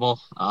valuable.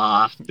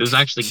 There's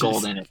actually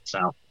gold in it,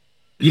 so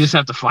you just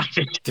have to find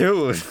it.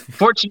 Dude.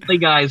 Fortunately,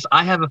 guys,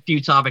 I have a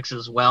few topics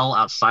as well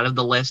outside of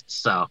the list.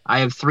 So I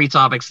have 3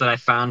 topics that I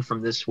found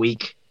from this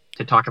week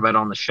to talk about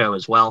on the show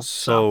as well.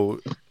 So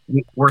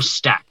we're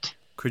stacked.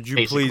 Could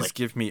you please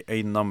give me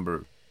a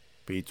number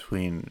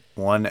between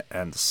 1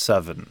 and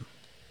 7?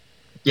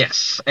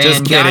 Yes. Just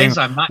and kidding. Guys,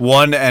 I'm not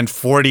 1 and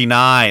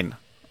 49.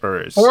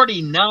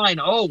 49.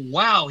 Oh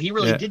wow, he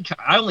really did.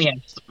 I only have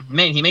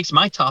he makes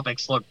my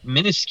topics look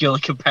minuscule in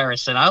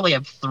comparison. I only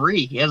have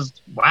 3. He has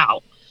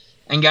wow.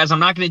 And guys, I'm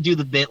not going to do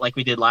the bit like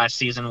we did last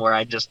season where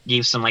I just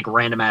gave some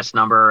random ass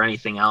number or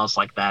anything else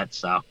like that.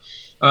 So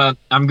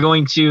I'm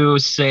going to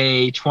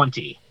say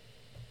 20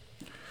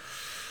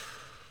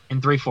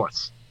 and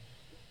 3/4.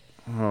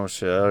 Oh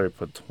shit! I already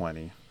put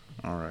 20.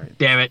 All right.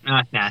 Damn it!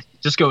 Nah.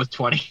 Just go with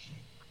 20.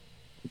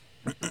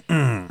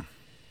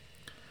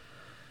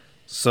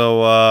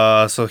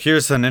 So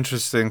here's an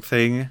interesting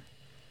thing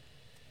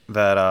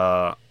that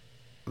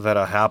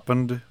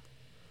happened.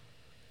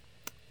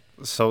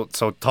 So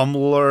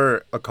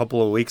Tumblr a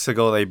couple of weeks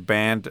ago they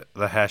banned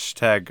the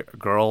hashtag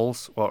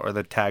girls or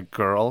the tag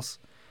girls.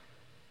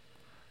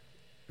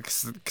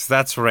 Cause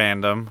that's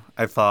random.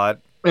 I thought.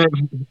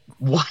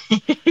 What?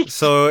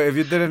 So if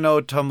you didn't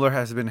know, Tumblr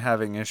has been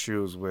having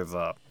issues with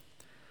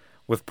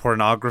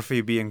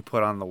pornography being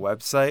put on the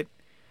website,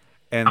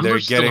 and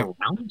Tumblr's they're getting. Still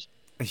around?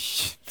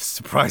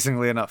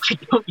 Surprisingly enough. I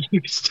don't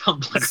use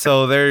Tumblr.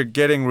 So they're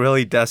getting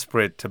really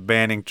desperate to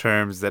banning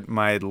terms that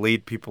might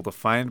lead people to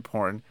find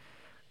porn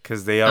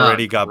because they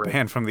already got great.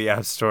 banned from the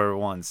App Store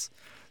once.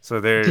 So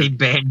They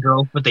ban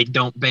girls, but they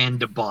don't ban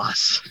the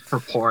boss for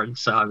porn.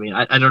 So I mean,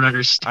 I don't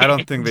understand. I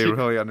don't think they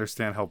really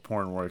understand how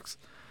porn works.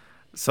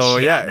 So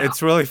yeah, no.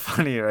 it's really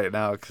funny right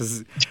now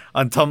because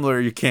on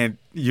Tumblr you can't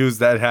use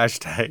that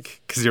hashtag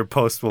because your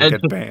post will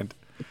get banned.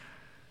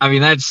 I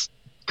mean, that's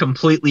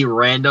completely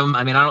random.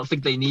 I mean, I don't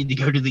think they need to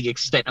go to the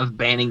extent of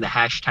banning the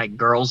hashtag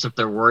girls if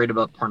they're worried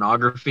about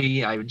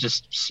pornography. I would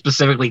just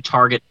specifically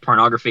target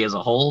pornography as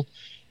a whole.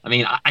 I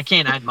mean, I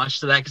can't add much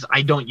to that because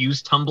I don't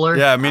use Tumblr.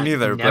 Yeah, me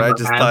neither, but I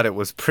just thought it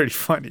was pretty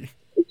funny.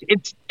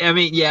 It's a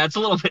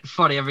little bit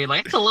funny. I mean,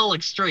 like, it's a little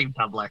extreme,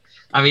 Tumblr.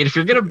 I mean, if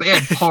you're going to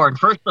ban porn,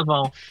 first of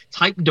all,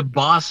 type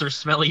DeBoss or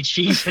Smelly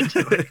Cheese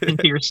into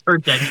your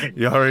search engine.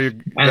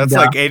 That's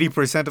like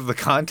 80% of the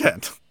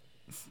content.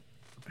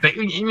 But,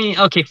 I mean,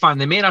 okay, fine.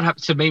 They may not have,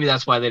 so maybe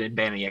that's why they didn't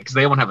ban it yet, because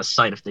they won't have a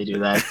site if they do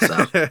that.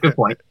 So, good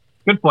point.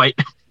 Good point.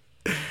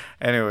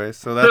 Anyway,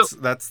 so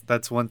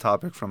that's one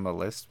topic from the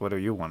list. What do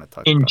you want to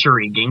talk about?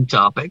 Intriguing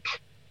topic.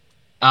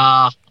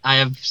 I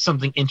have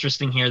something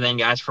interesting here then,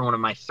 guys, for one of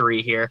my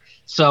three here.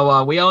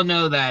 So we all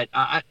know that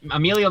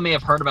Emilio may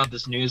have heard about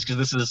this news because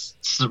this is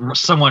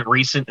somewhat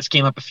recent. This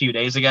came up a few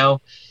days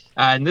ago.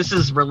 And this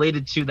is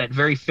related to that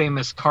very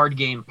famous card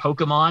game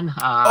Pokemon.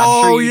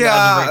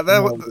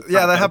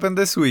 That happened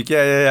this week.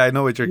 Yeah. I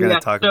know what you're going to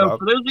talk about.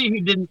 For those of you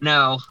who didn't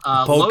know,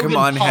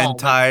 Pokemon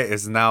hentai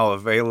is now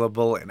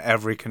available in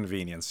every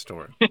convenience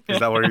store. Is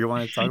that what you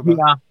want to talk about?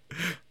 Yeah.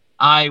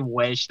 I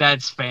wish.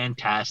 That's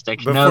fantastic.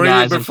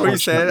 Before you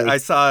say it, I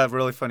saw a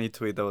really funny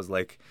tweet that was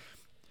like,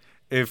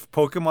 if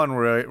Pokemon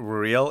were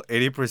real,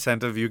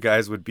 80% of you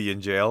guys would be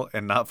in jail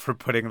and not for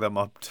putting them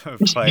up to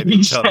fight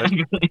each other.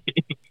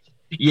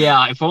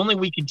 Yeah, if only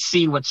we could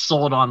see what's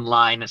sold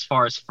online as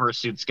far as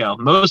fursuits go.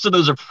 Most of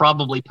those are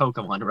probably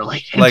Pokemon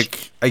related.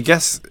 Like, I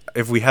guess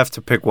if we have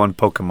to pick one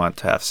Pokemon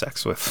to have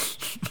sex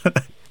with.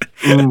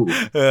 Ooh,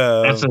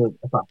 that's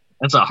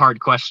a hard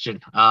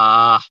question.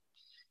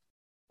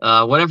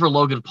 Whatever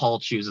Logan Paul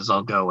chooses,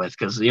 I'll go with,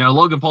 because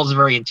Logan Paul's a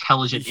very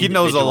intelligent. He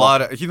knows a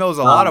lot. He knows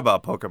a lot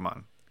about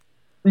Pokemon.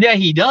 Yeah,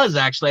 he does,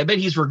 actually. I bet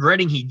he's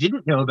regretting he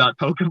didn't know about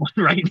Pokemon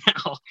right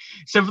now.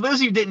 So for those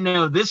of you who didn't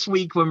know, this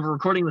week when we're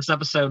recording this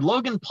episode,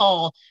 Logan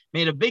Paul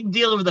made a big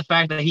deal over the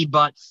fact that he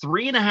bought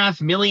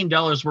 $3.5 million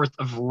worth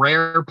of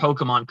rare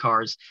Pokemon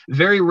cards.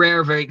 Very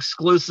rare, very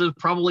exclusive,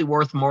 probably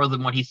worth more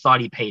than what he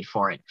thought he paid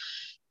for it.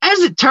 As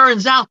it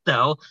turns out,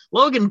 though,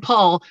 Logan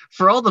Paul,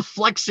 for all the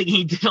flexing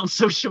he did on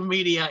social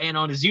media and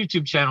on his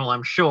YouTube channel,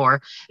 I'm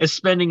sure, is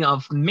spending a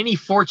mini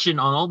fortune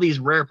on all these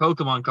rare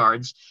Pokemon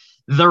cards.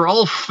 They're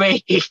all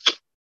fake.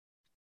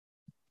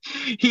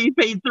 He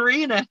paid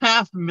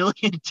 $3.5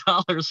 million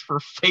for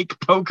fake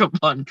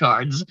Pokemon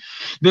cards.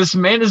 This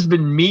man has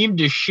been memed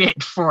to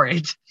shit for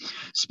it,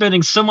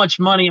 spending so much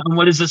money on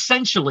what is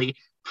essentially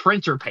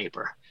printer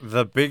paper.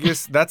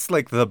 That's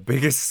like the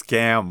biggest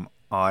scam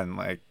on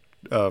like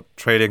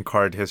trading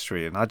card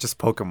history, and not just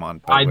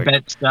Pokemon. I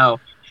bet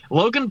so.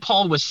 Logan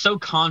Paul was so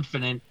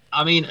confident.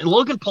 I mean,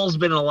 Logan Paul's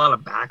been in a lot of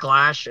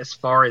backlash as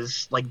far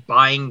as like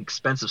buying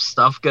expensive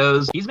stuff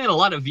goes. He's made a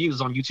lot of views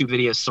on YouTube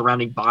videos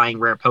surrounding buying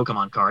rare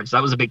Pokemon cards.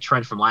 That was a big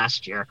trend from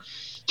last year.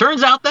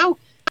 Turns out, though,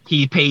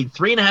 he paid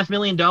 $3.5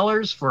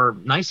 million for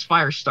nice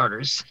fire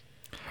starters.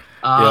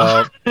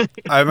 I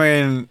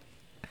mean,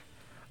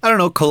 I don't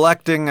know.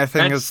 Collecting, I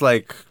think, is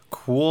like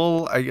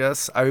cool. I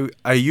guess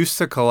I used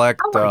to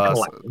collect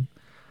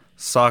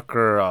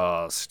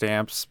soccer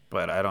stamps,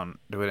 but I don't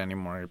do it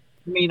anymore.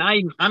 I mean,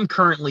 I'm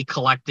currently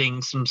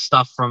collecting some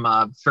stuff from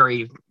a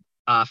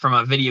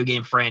video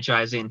game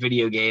franchise and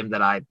video game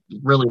that I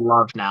really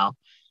love now.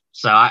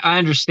 So I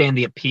understand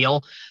the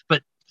appeal,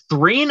 but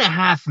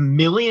 $3.5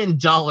 million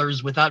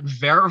without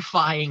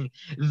verifying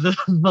the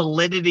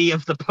validity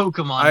of the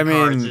Pokemon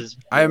cards is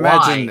I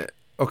imagine.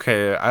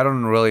 Okay, I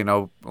don't really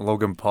know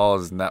Logan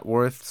Paul's net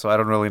worth, so I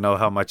don't really know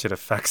how much it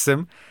affects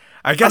him.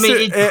 I guess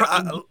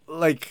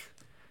like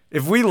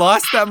if we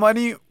lost that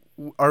money,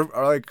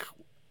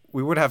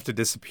 we would have to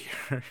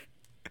disappear.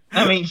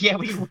 I mean, yeah,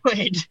 we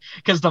would,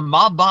 because the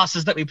mob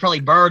bosses that we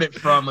probably borrowed it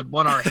from would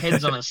want our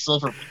heads on a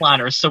silver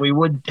platter, so we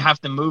would have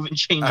to move and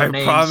change our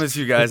names. I promise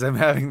you guys, I'm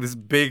having this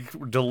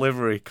big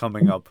delivery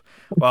coming up.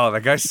 Wow,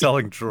 that guy's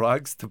selling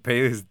drugs to pay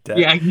his debt?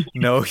 Yeah.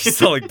 No, he's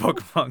selling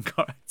Pokemon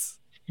cards.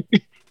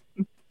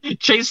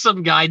 Chase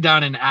some guy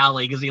down an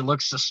alley because he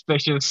looks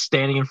suspicious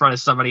standing in front of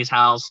somebody's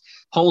house.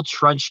 Whole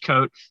trench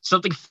coat.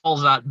 Something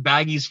falls out.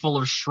 Baggies full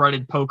of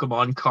shredded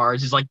Pokemon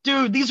cards. He's like,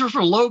 dude, these are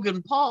for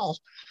Logan Paul.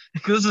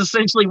 Because this is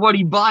essentially what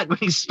he bought when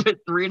he spent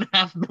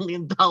 $3.5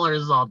 million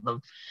on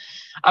them.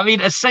 I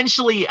mean,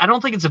 essentially, I don't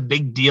think it's a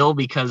big deal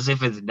because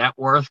if it's net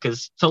worth,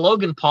 because to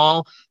Logan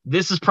Paul,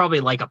 this is probably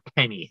like a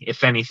penny,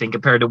 if anything,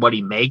 compared to what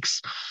he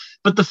makes.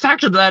 But the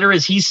fact of the matter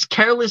is he's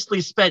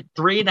carelessly spent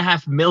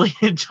 $3.5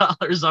 million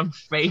on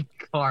fake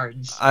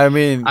cards. I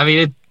mean,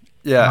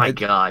 Yeah, My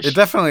gosh. it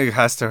definitely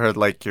has to hurt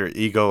like your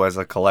ego as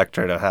a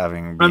collector to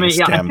having I being mean,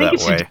 yeah, I scammed think that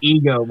it's his way.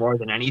 ego more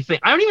than anything.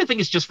 I don't even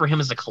think it's just for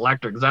him as a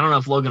collector because I don't know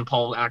if Logan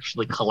Paul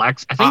actually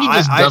collects. I think he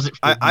just does it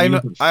for views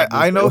and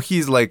I know fanboys.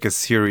 he's like a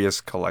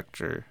serious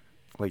collector,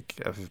 like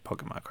of his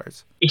Pokemon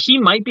cards. He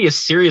might be a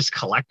serious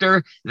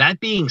collector. That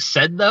being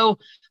said, though,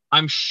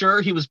 I'm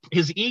sure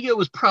his ego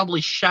was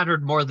probably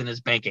shattered more than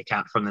his bank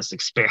account from this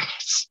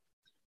experience.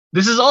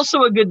 This is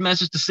also a good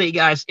message to say,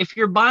 guys, if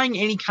you're buying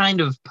any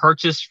kind of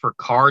purchase for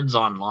cards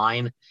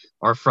online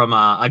or from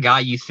a guy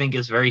you think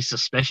is very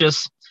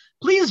suspicious,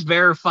 please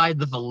verify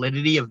the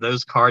validity of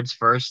those cards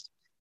first.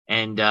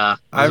 And I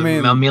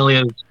mean,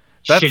 Amelia's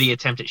that's shitty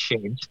attempt at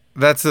shades.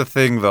 that's the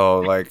thing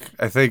though. Like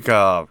I think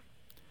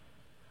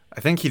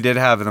he did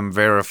have them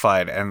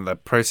verified, and the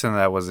person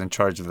that was in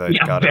charge of that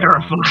Yeah, got it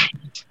wrong. verified.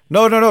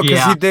 No, because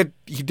Yeah.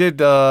 he did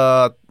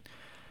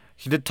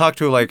talk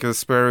to like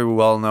this very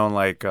well known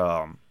like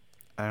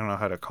I don't know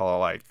how to call it,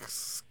 like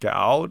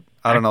scout.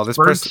 I don't know this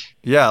Expert? person.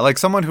 Yeah, like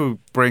someone who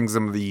brings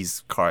them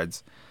these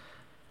cards,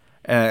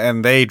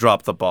 and they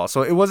dropped the ball.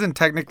 So it wasn't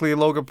technically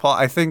Logan Paul.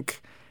 I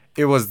think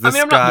it was this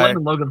I'm not guy.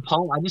 blaming Logan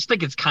Paul. I just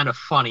think it's kind of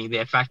funny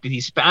the fact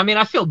that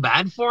I feel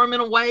bad for him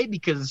in a way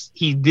because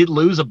he did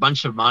lose a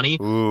bunch of money.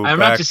 Ooh, I'm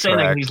not just saying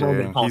that he's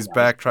Logan backtracking. Paul. He's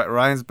guys.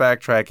 Ryan's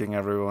backtracking,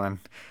 everyone.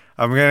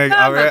 I'm No.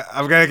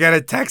 gonna get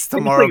a text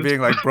tomorrow being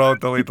like, bro,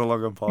 delete the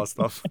Logan Paul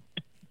stuff.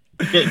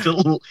 Yeah,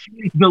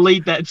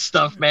 delete that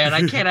stuff, man.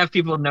 I can't have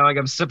people knowing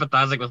I'm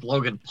sympathizing with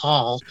Logan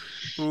Paul.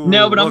 Ooh,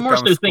 No, but I'm look, more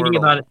so thinking Squirtle.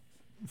 about it.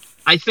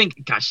 I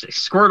think, gosh,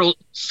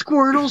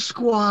 Squirtle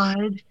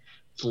Squad.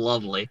 It's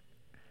lovely.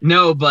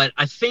 No, but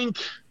I think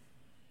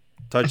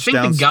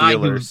Touchdown guy who-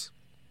 Steelers.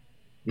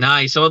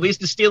 nice. So at least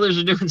the Steelers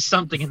are doing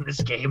something in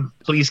this game.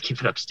 Please keep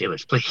it up,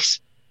 Steelers,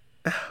 please.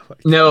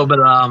 No, but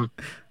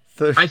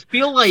I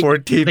feel like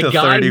 14 the to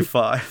guy.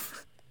 35.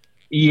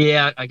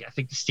 Yeah, I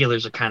think the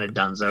Steelers are kind of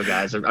donezo,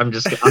 guys.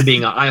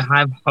 I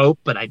have hope,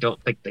 but I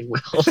don't think they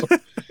will.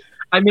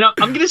 I mean, I'm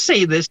going to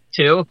say this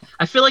too.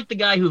 I feel like the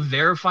guy who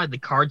verified the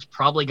cards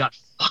probably got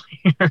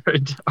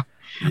fired,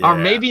 or Yeah.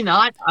 maybe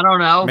not. I don't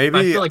know. Maybe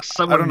I feel like I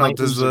someone don't know. might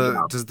lose their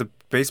job. Does the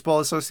baseball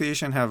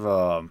association have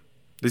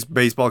this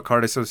baseball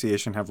card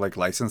association have like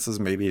licenses?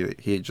 Maybe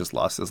he just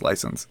lost his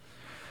license.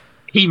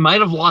 He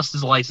might have lost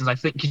his license. I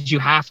think because you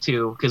have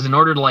to, because in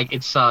order to like,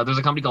 it's there's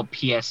a company called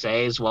PSA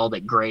as well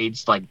that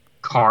grades like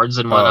cards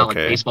and whatnot, like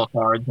okay. baseball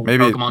cards and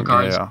Maybe Pokemon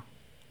cards. Yeah.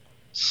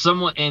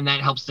 And that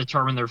helps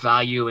determine their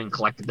value and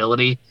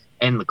collectability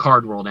in the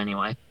card world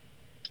anyway.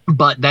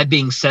 But that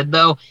being said,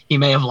 though, he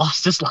may have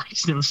lost his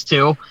license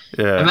too.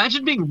 Yeah.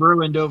 Imagine being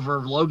ruined over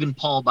Logan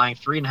Paul buying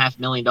 $3.5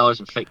 million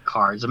in fake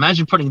cards.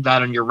 Imagine putting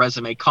that on your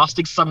resume,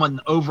 costing someone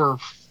over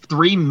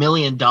 $3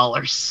 million.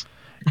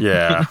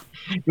 Yeah.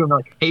 You're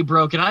like, hey,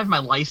 bro, can I have my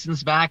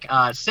license back?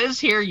 Says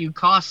here you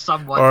cost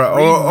someone or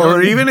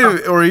 $3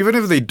 million. even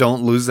if they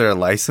don't lose their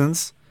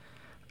license,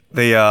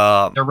 they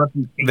their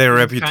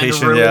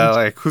reputation, ruined. yeah,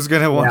 like who's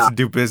gonna want Yeah. to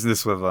do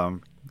business with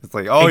them? It's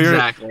like, oh,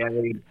 Exactly. I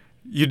mean,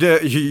 you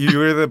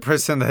were the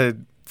person that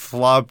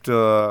flopped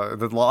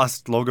that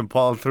lost Logan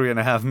Paul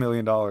 $3.5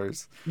 million.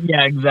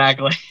 yeah,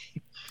 exactly.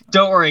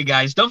 Don't worry,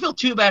 guys. Don't feel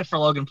too bad for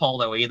Logan Paul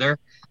though either,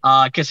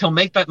 because he'll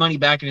make that money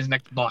back in his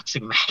next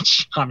boxing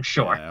match. I'm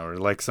sure. Yeah, or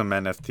like some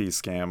NFT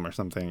scam or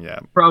something. Yeah.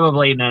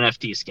 Probably an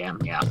NFT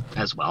scam, yeah,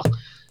 as well.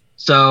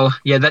 So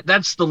yeah,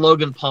 that's the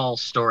Logan Paul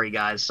story,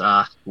 guys.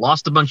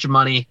 Lost a bunch of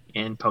money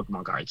in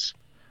Pokemon cards.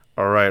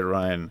 All right,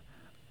 Ryan.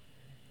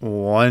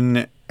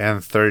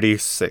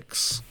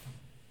 1-36.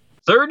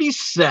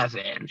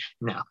 37.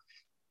 No.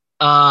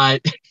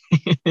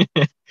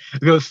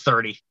 Go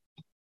 30.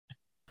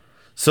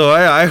 So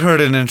I heard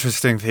an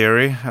interesting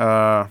theory.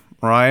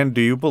 Ryan,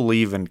 do you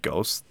believe in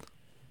ghosts?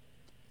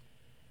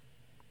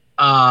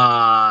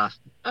 I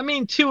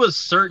mean, to a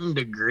certain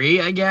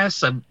degree, I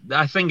guess.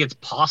 I think it's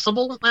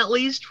possible, at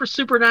least, for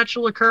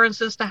supernatural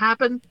occurrences to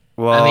happen.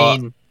 Well, I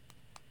mean,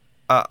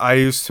 I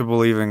used to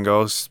believe in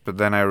ghosts, but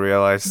then I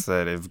realized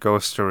that if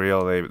ghosts are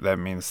real, that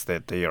means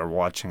that they are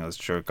watching us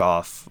jerk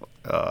off.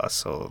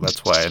 So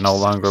that's why I no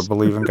longer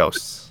believe in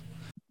ghosts.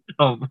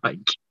 oh my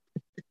God.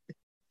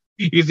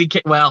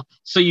 Well,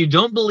 so you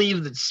don't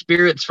believe that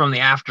spirits from the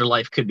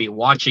afterlife could be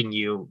watching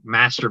you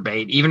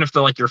masturbate, even if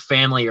they're like your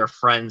family or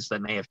friends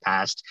that may have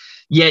passed.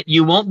 Yet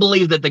you won't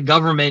believe that the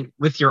government,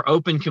 with your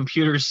open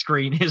computer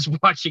screen, is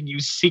watching you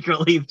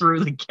secretly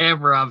through the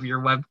camera of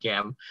your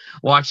webcam,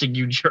 watching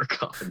you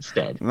jerk off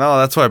instead. No,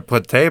 that's why I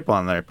put tape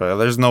on there. But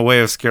there's no way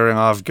of scaring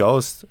off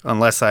ghosts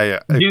unless I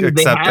Dude,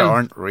 accept they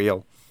aren't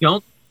real.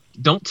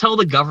 Don't tell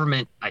the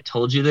government I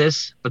told you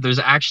this, but there's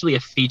actually a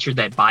feature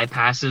that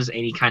bypasses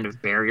any kind of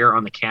barrier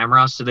on the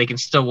camera, so they can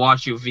still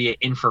watch you via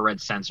infrared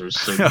sensors.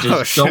 So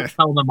just don't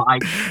tell them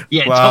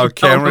Wow,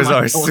 cameras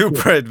are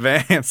super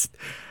advanced.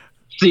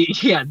 See,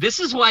 yeah, this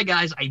is why,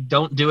 guys, I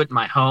don't do it in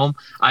my home.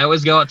 I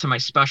always go out to my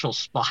special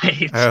spots.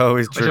 I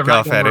always which I'm jerk not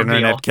off gonna at reveal.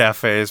 internet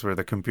cafes where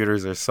the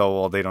computers are so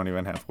old they don't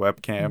even have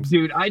webcams.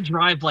 Dude, I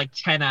drive like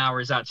 10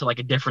 hours out to like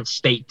a different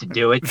state to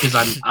do it because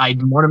I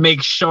want to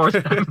make sure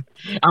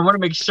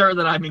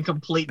that I'm in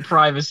complete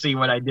privacy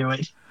when I do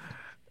it.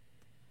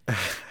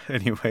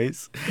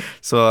 Anyways,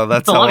 so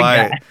that's A how lot of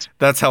I gas.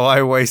 that's how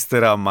I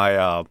wasted on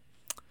my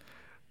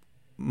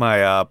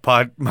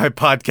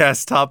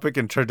podcast topic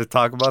and tried to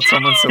talk about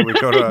someone. So we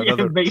go to Yeah,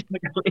 another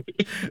basically.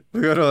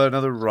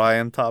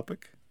 Ryan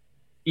topic.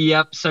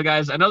 Yep. So,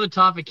 guys, another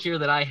topic here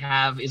that I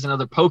have is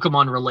another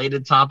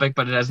Pokemon-related topic,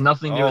 but it has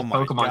nothing to do Oh with my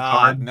Pokemon god!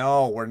 cards.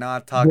 No, we're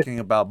not talking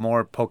about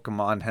more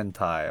Pokemon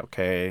hentai.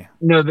 Okay.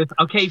 No, this.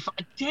 Okay,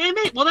 damn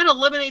it. Well, that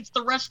eliminates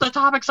the rest of the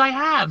topics I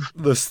have.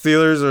 The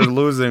Steelers are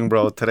losing,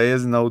 bro. Today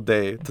is no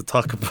day to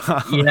talk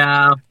about.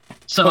 Yeah.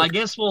 So I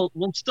guess we'll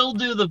still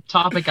do the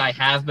topic I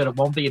have, but it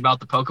won't be about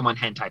the Pokemon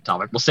hentai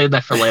topic. We'll save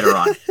that for later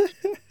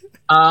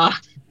on.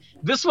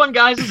 This one,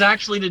 guys, is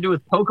actually to do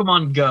with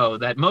Pokemon Go,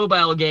 that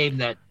mobile game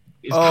that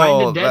is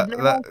kind of dead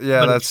now.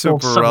 Yeah, but that's it's still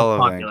super somewhat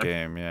relevant popular.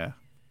 game. Yeah.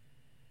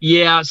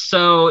 Yeah,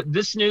 so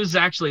this news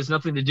actually has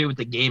nothing to do with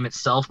the game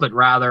itself, but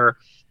rather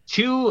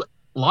two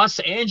Los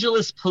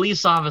Angeles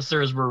police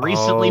officers were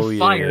recently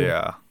fired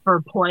Yeah.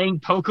 for playing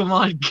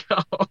Pokemon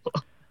Go.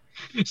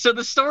 So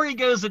the story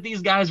goes that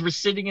these guys were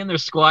sitting in their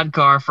squad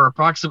car for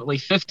approximately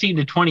 15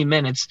 to 20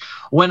 minutes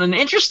when an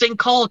interesting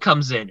call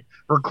comes in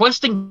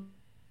requesting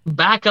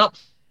backup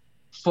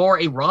for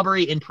a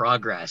robbery in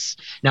progress.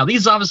 Now,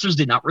 these officers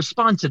did not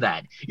respond to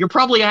that. You're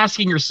probably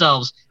asking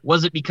yourselves,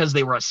 was it because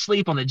they were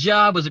asleep on the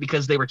job? Was it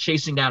because they were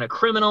chasing down a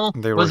criminal?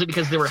 Was it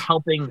because they were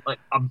helping like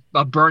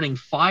a burning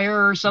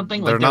fire or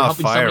something? They're Like they were not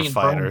helping somebody in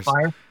burning firefighters.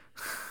 fire?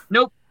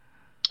 Nope.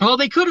 Well,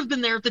 they could have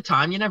been there at the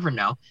time. You never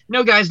know.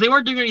 No, guys, they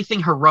weren't doing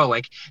anything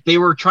heroic. They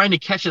were trying to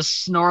catch a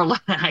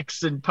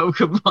Snorlax in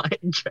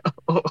Pokemon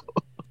Go.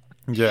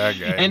 Yeah,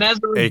 guy. And as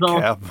a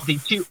result, ACAB. the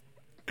two...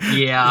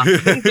 Yeah,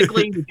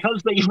 basically,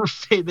 because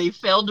they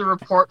failed to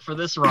report for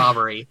this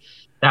robbery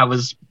that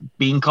was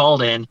being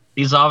called in,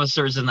 these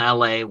officers in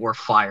LA were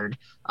fired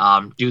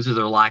due to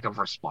their lack of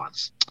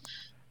response.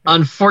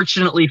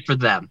 Unfortunately for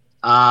them,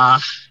 quite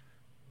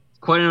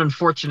an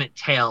unfortunate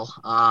tale.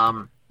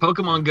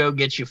 Pokemon Go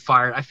gets you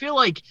fired. I feel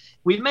like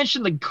we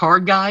mentioned the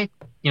card guy,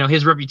 you know,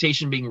 his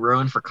reputation being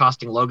ruined for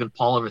costing Logan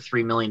Paul over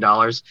 $3 million.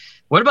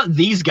 What about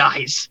these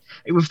guys?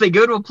 If they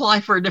go to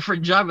apply for a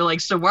different job, you're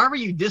like, so why were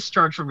you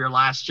discharged from your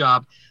last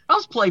job? I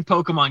was playing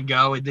Pokemon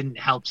Go. It didn't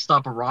help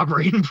stop a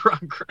robbery in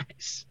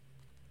progress.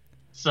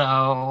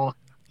 So,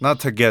 Not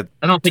to get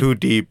I don't think... too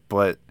deep,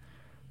 but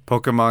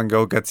Pokemon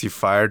Go gets you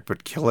fired,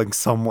 but killing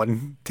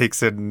someone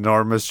takes an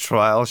enormous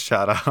trial.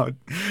 Shout out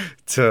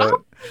to...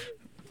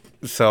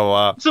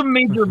 So, it's a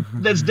major...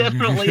 That's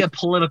definitely a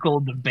political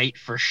debate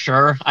for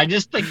sure. I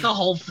just think the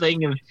whole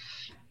thing of...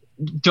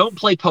 Don't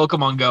play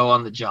Pokemon Go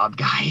on the job,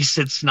 guys.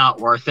 It's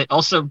not worth it.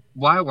 Also,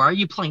 why are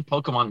you playing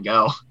Pokemon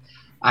Go?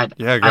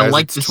 yeah, guys, I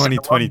like it's the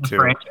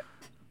 2022.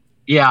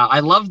 Yeah, I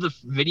love the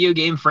video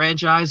game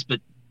franchise,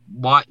 but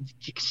why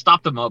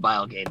stop the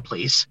mobile game,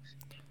 please?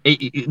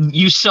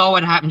 You saw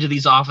what happened to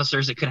these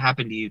officers. It could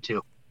happen to you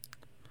too.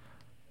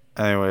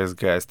 Anyways,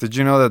 guys, did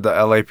you know that the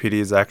LAPD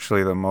is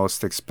actually the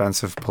most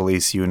expensive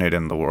police unit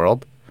in the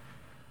world?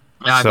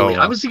 Yeah,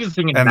 I was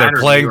thinking, and they're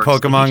playing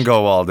Pokemon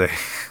Go all day.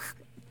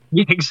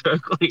 Yeah,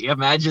 exactly.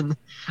 Imagine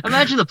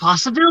the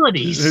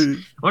possibilities.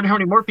 I wonder how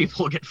many more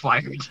people will get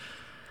fired.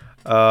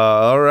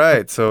 All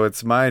right, so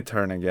it's my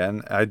turn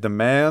again. I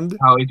demand.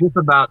 Oh, is this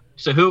about?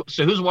 So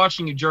who's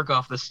watching you jerk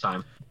off this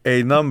time?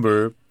 A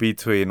number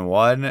between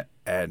 1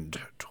 and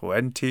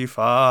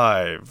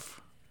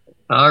 25.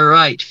 All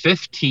right,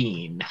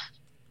 15.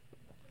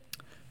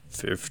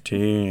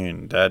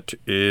 15. That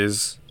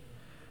is...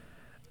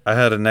 I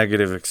had a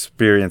negative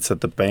experience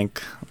at the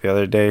bank the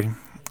other day.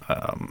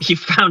 He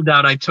found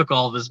out I took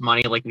all of his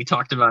money like we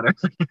talked about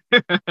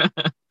earlier.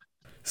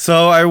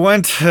 So I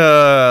went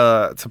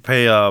to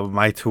pay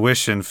my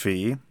tuition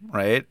fee,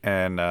 right?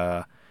 And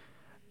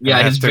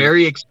yeah, his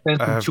very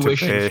expensive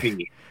tuition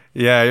fee.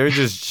 Yeah, you're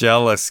just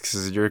jealous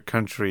because your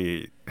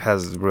country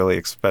has really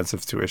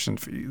expensive tuition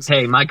fees.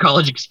 Hey, my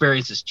college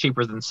experience is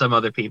cheaper than some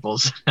other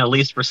people's, at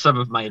least for some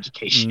of my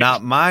education.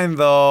 Not mine,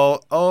 though.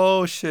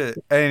 Oh,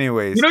 shit.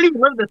 Anyways. You don't even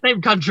live in the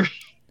same country.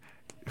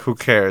 Who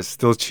cares?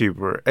 Still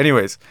cheaper.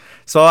 Anyways,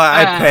 so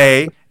I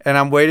pay, and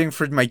I'm waiting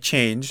for my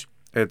change.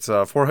 It's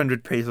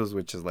 400 pesos,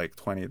 which is like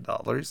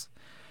 $20.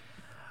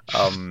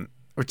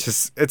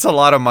 It's a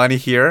lot of money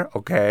here,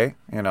 okay,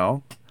 you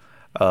know.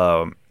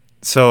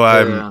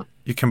 So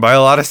you can buy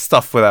a lot of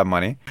stuff with that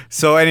money.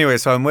 So anyway,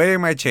 so I'm waiting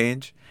my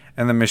change,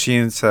 and the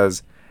machine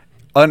says,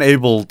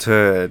 unable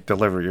to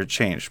deliver your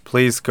change.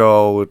 Please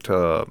go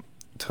to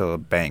the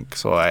bank.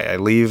 So I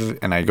leave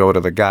and I go to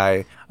the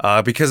guy.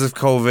 Because of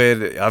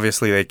COVID,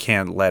 obviously they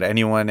can't let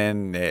anyone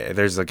in.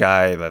 There's a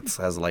guy that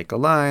has like a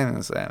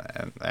line,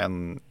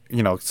 and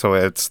you know, so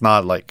it's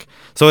not like,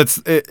 so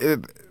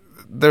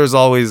there's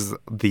always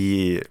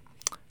the,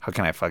 how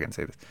can I fucking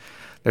say this?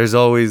 there's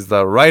always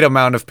the right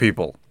amount of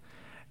people.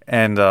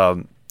 And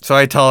so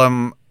I tell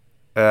him,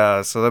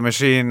 so the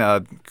machine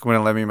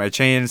wouldn't let me my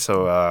change,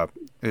 so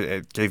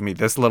it gave me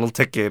this little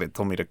ticket. It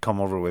told me to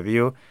come over with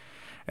you.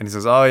 And he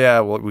says, oh, yeah,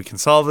 well, we can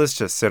solve this.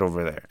 Just sit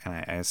over there.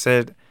 And I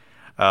sit.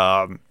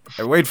 I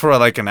wait for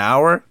like an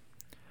hour.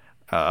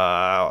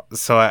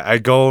 So I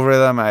go over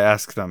them. I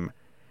ask them,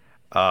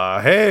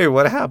 hey,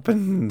 what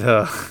happened?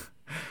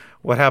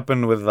 What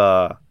happened with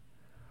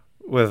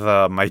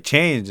my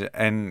change?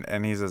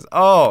 And he says,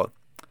 oh,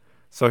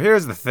 so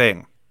here's the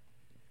thing.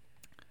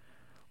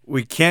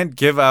 We can't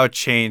give out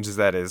change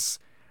that is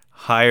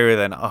higher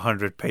than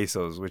 100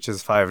 pesos, which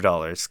is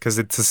 $5, because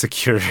it's a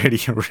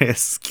security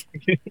risk.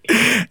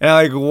 And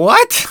I'm like,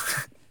 what?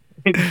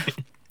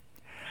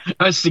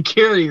 A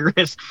security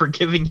risk for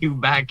giving you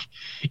back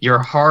your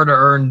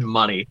hard-earned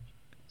money.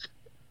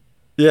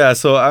 Yeah,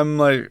 so I'm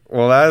like,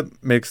 well,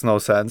 that makes no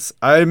sense.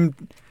 I'm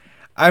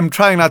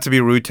trying not to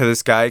be rude to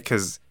this guy,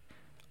 because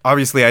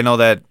obviously I know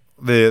that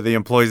the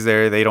employees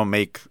there, they don't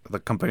make the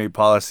company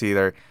policy.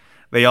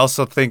 They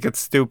also think it's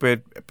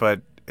stupid,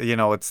 but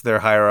it's their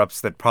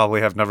higher-ups that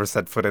probably have never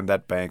set foot in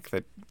that bank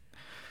that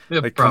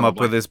they come up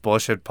with this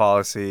bullshit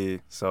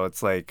policy. So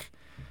it's like,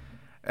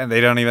 and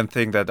they don't even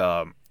think that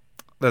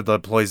that the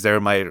employees there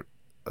might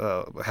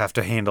have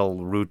to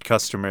handle rude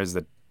customers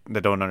that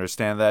don't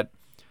understand that.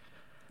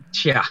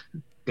 Yeah,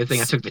 good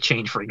thing I took the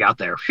change before he got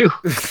there. Phew.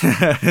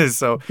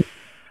 So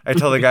I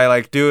tell the guy,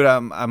 like, dude,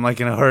 I'm like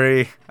in a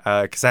hurry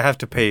because I have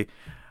to pay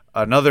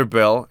another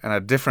bill in a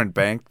different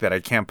bank that I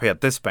can't pay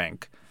at this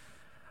bank.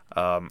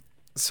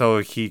 So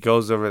he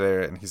goes over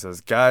there and he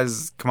says,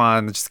 guys, come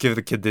on, just give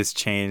the kid this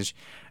change.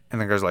 And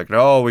the guy's like,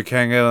 no, we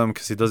can't give him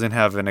because he doesn't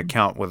have an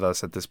account with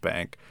us at this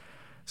bank.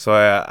 So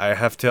I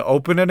have to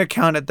open an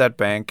account at that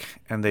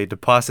bank, and they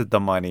deposit the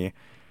money,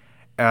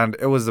 and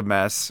it was a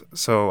mess.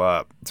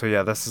 So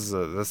yeah, this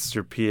is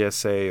your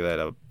PSA that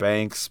a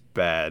bank's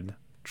bad,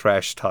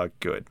 trash talk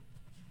good.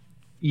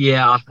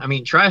 Yeah, I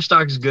mean, trash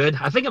talk is good.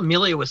 I think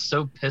Emilio was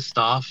so pissed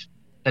off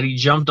that he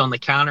jumped on the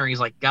counter. He's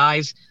like,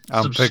 guys,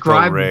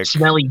 subscribe to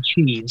Smelly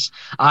Cheese.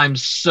 I'm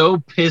so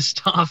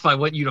pissed off. I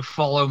want you to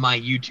follow my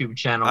YouTube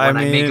channel when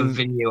I make a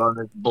video on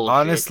this bullshit.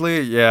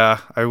 Honestly, yeah,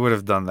 I would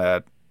have done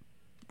that.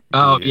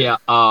 Oh, yeah.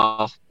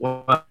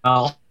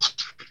 Well.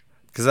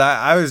 Because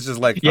I was just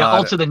like... Yeah,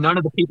 also none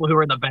of the people who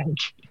were in the bank.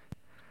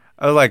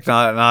 I was like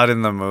not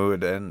in the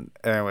mood. And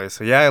anyway,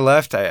 so yeah, I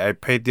left. I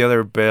paid the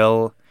other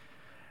bill.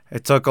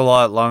 It took a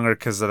lot longer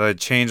because the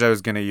change I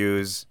was going to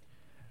use...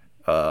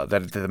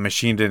 that the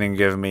machine didn't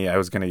give me, I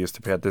was going to use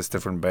to pay at this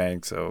different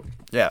bank. So,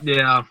 yeah.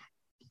 Yeah.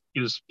 He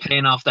was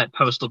paying off that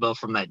postal bill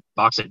from that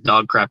box of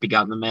dog crap he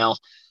got in the mail.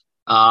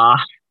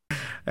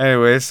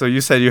 Anyway, so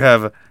you said you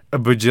have a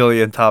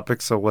bajillion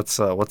topics. So what's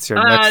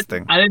your next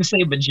thing? I didn't say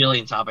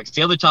bajillion topics.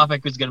 The other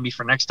topic was going to be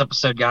for next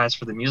episode, guys,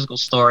 for the musical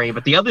story.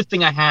 But the other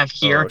thing I have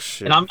here,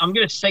 and I'm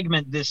going to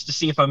segment this to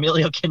see if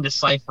Emilio can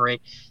decipher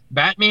it.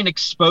 Batman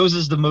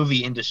exposes the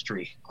movie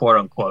industry, quote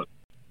unquote.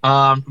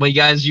 Well, you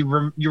guys, you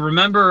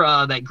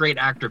remember that great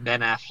actor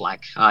Ben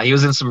Affleck? He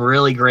was in some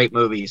really great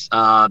movies.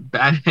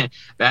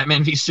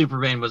 Batman v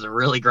Superman was a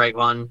really great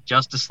one.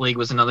 Justice League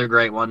was another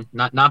great one.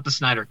 Not the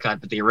Snyder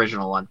cut, but the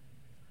original one.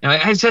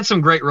 He's had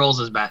some great roles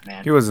as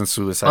Batman. He was in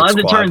Suicide Squad. As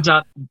it turns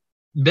out,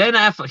 Ben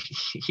Affleck.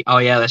 Oh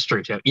yeah, that's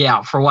true too.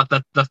 Yeah, for what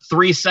the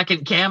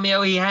 3-second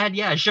cameo he had.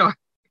 Yeah, sure.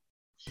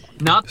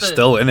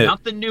 Still in it.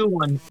 Not the new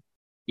one.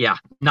 Yeah,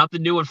 not the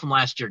new one from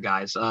last year,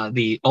 guys.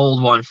 The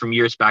old one from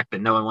years back that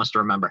no one wants to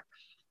remember.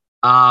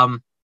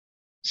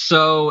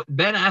 So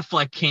Ben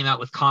Affleck came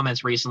out with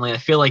comments recently. I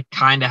feel like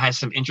kind of has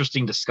some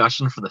interesting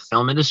discussion for the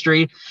film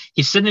industry.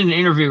 He said in an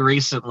interview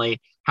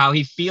recently how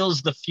he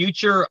feels the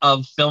future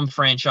of film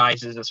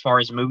franchises as far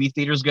as movie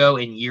theaters go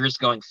in years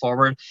going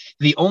forward.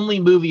 The only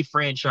movie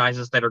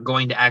franchises that are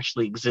going to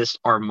actually exist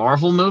are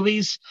Marvel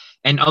movies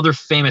and other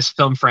famous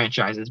film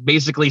franchises,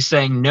 basically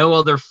saying no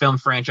other film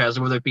franchise,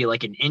 whether it be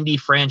like an indie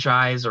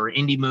franchise or an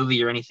indie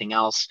movie or anything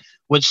else,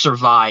 would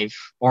survive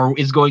or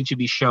is going to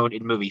be shown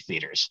in movie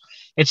theaters.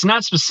 It's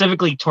not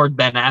specifically toward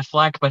Ben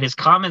Affleck, but his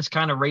comments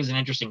kind of raise an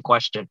interesting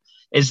question.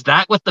 Is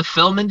that what the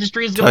film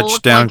industry is going to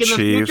look like in the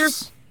future?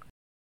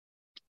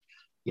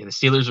 Yeah, the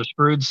Steelers are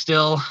screwed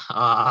still.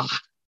 Dang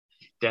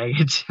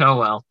it. Oh,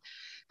 well.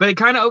 But it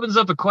kind of opens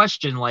up a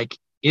question, like,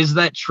 is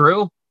that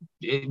true?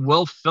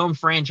 Will film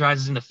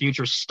franchises in the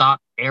future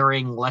stop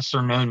airing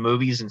lesser-known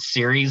movies and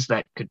series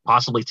that could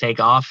possibly take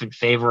off in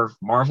favor of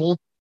Marvel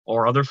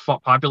or other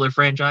popular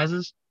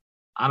franchises?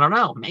 I don't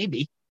know.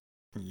 Maybe.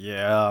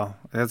 Yeah,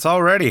 it's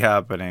already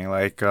happening.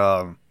 Like,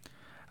 I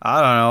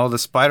don't know. The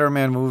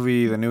Spider-Man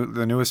movie, the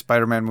newest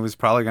Spider-Man movie is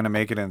probably going to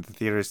make it into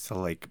theaters till,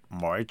 like,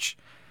 March.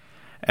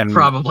 And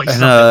probably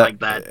something like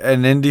that.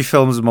 And indie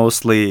films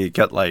mostly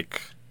get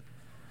like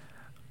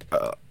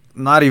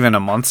not even a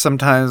month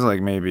sometimes,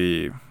 like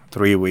maybe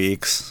 3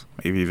 weeks,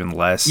 maybe even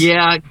less.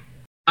 Yeah,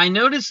 I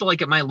noticed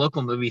like at my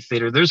local movie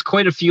theater, there's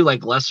quite a few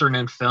like lesser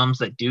known films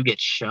that do get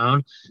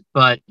shown,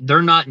 but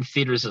they're not in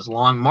theaters as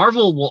long.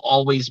 Marvel will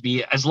always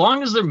be, as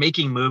long as they're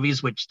making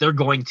movies, which they're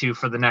going to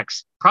for the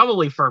next,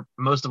 probably for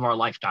most of our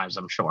lifetimes,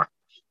 I'm sure.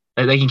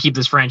 They can keep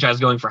this franchise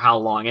going for how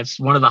long? It's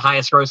one of the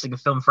highest grossing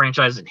film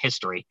franchises in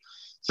history.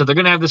 So they're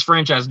going to have this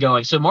franchise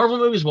going. So Marvel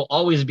movies will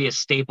always be a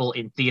staple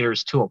in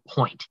theaters to a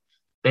point.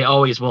 They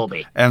always will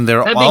be. And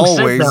they're That being said,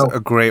 always though- a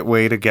great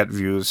way to get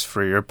views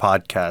for your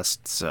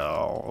podcast.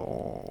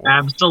 So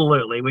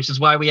Absolutely, which is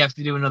why we have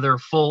to do another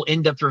full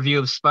in-depth review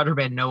of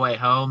Spider-Man No Way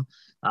Home.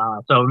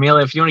 So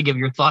Amelia, if you want to give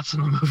your thoughts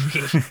on the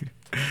movie.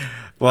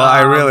 well,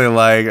 I didn't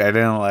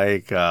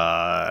like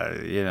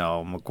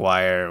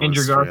Maguire. Andrew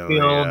was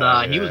Garfield,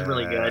 really, he was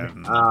really good.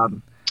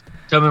 and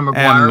Tobey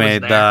Maguire was May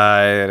there.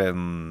 died,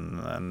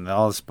 and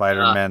all the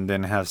Spider-Man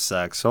didn't have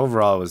sex.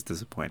 Overall, it was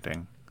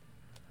disappointing.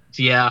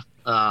 Yeah.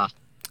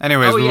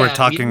 Anyways, Oh, we were yeah,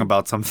 talking we-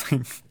 about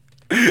something.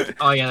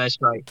 Oh, yeah,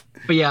 that's right.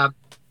 But yeah,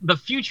 the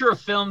future of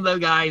film, though,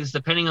 guys,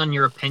 depending on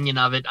your opinion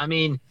of it, I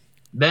mean,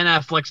 Ben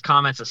Affleck's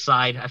comments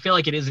aside, I feel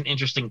like it is an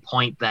interesting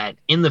point that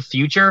in the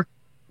future,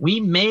 we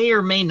may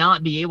or may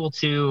not be able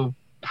to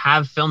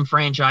have film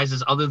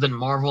franchises other than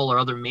Marvel or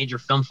other major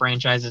film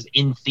franchises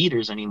in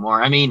theaters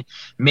anymore. I mean,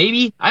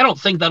 maybe. I don't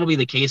think that'll be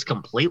the case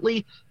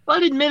completely,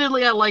 but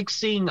admittedly, I like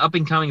seeing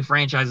up-and-coming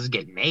franchises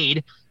get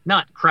made.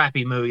 Not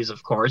crappy movies,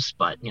 of course,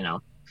 but,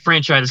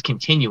 franchises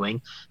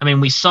continuing. I mean,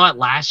 we saw it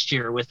last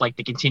year with, like,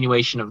 the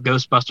continuation of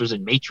Ghostbusters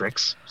and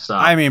Matrix. So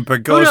I mean,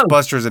 but Who knows?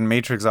 Ghostbusters and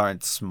Matrix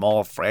aren't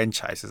small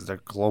franchises. They're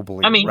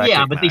globally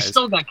yeah, but they recognized.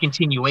 still got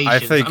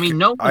continuations.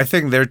 I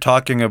think they're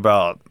talking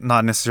about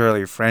not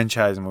necessarily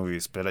franchise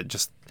movies, but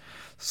just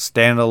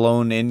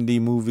standalone indie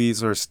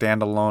movies or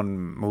standalone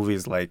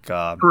movies like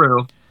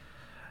True.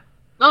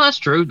 No, that's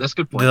true. That's a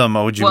good point. the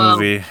Emoji Well,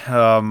 movie.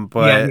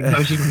 But the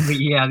Emoji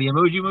Movie. Yeah, the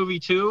Emoji Movie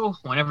 2,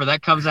 whenever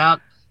that comes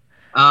out.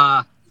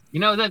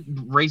 That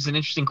raised an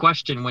interesting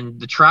question. When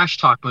the Trash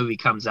Talk movie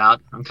comes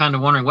out, I'm kind of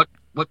wondering what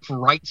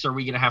rights are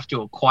we going to have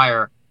to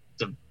acquire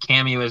to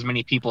cameo as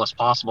many people as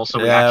possible. So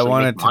we I actually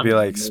want make it to money be from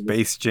like the movie.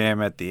 Space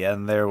Jam at the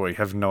end there, where you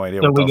have no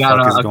idea So what we the fuck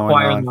gotta is going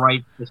acquire on. the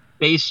rights to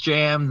Space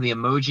Jam, the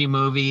Emoji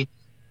Movie,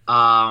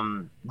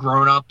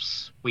 Grown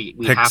Ups. We have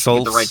to get the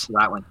Pixels. rights to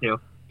that one too.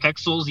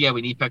 Pixels, yeah,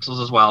 we need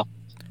Pixels as well.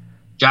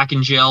 Jack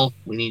and Jill,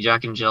 we need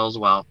Jack and Jill as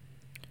well.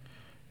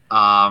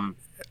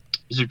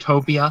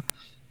 Zootopia,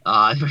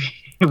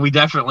 we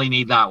definitely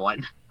need that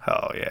one.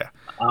 Oh yeah.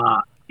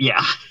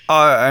 Yeah,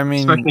 I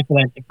mean,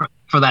 especially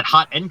for that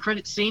hot end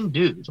credit scene,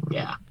 dude.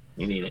 Yeah,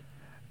 we need it.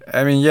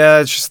 I mean, yeah,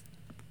 it's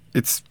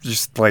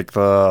just like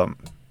I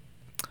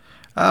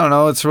don't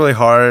know. It's really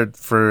hard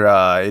for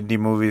indie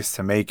movies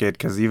to make it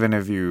because even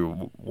if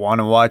you want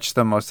to watch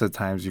them, most of the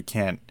times you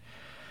can't.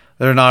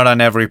 They're not on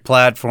every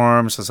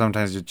platform, so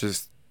sometimes you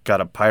just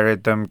gotta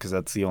pirate them because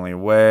that's the only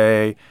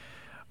way.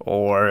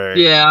 Or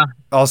Yeah,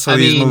 also I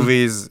these mean-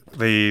 movies,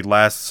 they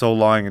last so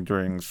long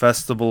during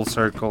festival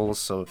circles,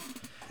 so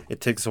it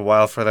takes a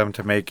while for them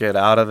to make it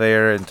out of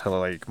there into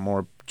like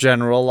more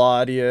general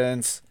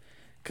audience.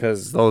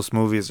 Because those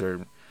movies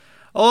are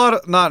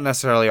not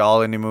necessarily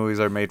all indie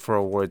movies are made for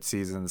award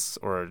seasons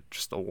or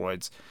just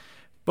awards,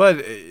 but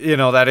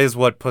that is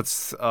what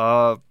puts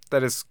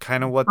that is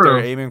kind of what True.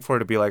 they're aiming for,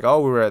 to be like, oh,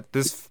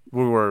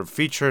 we were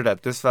featured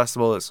at this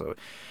festival, so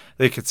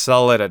they could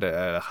sell it at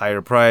a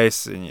higher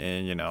price,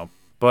 and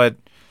but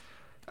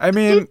I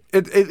mean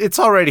it's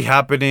already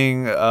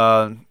happening.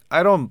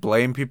 I don't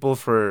blame people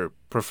for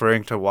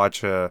preferring to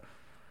watch a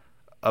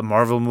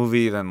Marvel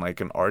movie than like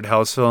an art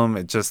house film.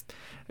 It just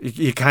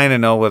you kind of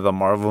know with a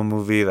Marvel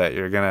movie that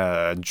you're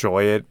gonna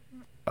enjoy it,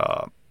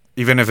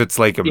 even if it's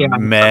like a yeah,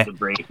 meh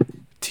agree.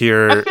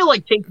 tier. I feel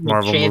like taking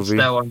Marvel a chance movie.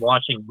 though on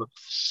watching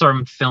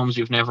certain films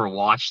you've never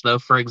watched. Though,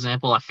 for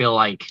example, I feel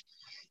like,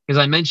 because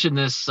I mentioned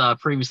this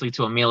previously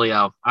to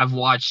Emilio, I've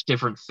watched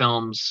different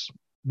films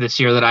this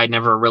year that I'd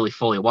never really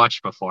fully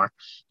watched before.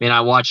 I mean,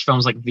 I watched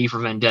films like V for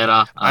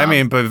Vendetta. I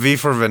mean, but V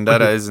for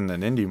Vendetta isn't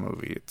an indie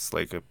movie. It's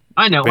like a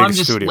I know. big I'm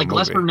just studio like movie.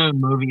 lesser known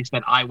movies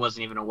that I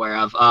wasn't even aware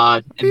of.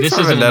 V This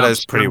for is Vendetta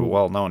is pretty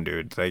well known,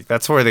 dude. Like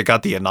that's where they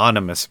got the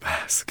anonymous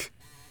mask.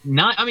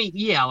 Not, I mean,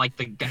 yeah, like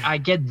I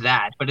get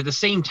that, but at the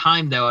same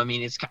time, though, I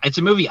mean, it's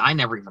a movie I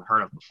never even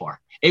heard of before.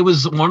 It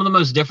was one of the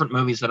most different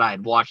movies that I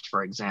had watched,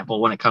 for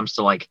example, when it comes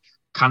to like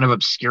kind of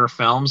obscure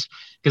films,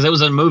 because it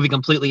was a movie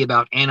completely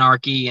about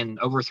anarchy and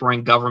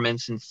overthrowing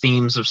governments and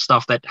themes of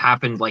stuff that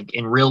happened like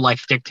in real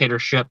life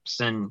dictatorships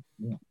and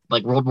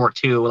like World War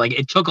II. Like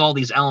it took all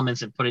these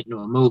elements and put it into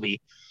a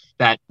movie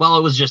that, well,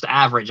 it was just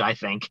average, I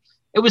think.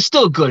 It was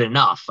still good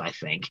enough, I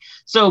think.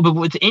 So, but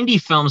with indie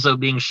films, though,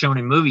 being shown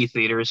in movie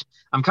theaters,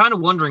 I'm kind of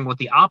wondering what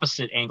the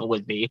opposite angle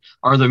would be.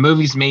 Are there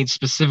movies made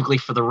specifically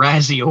for the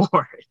Razzie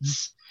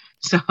Awards?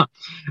 So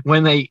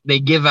when they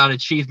give out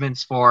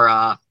achievements for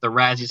the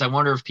Razzies, I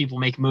wonder if people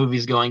make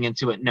movies going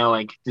into it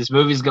knowing this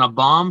movie's going to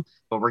bomb,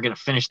 but we're going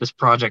to finish this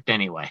project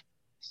anyway.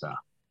 So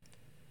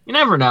you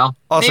never know.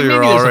 Also, Maybe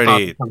you're there's a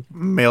already possibility.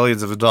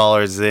 millions of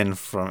dollars in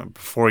from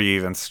before you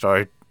even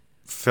start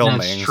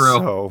filming. true.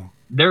 So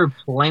there are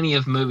plenty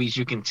of movies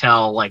you can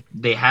tell like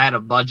they had a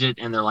budget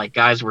and they're like,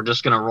 guys, we're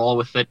just gonna roll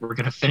with it. We're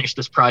gonna finish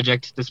this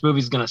project. This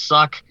movie's gonna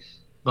suck,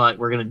 but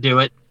we're gonna do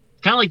it.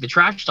 Kind of like the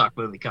Trash Talk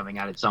movie coming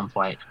out at some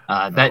point.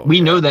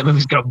 We know that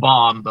movie's gonna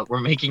bomb, but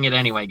we're making it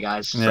anyway,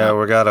 guys. So. Yeah,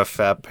 we got a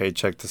fat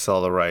paycheck to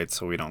sell the rights,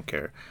 so we don't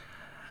care.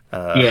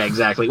 Yeah,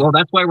 exactly. Well,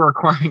 that's why we're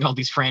acquiring all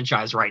these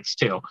franchise rights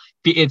too.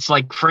 It's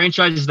like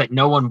franchises that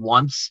no one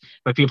wants,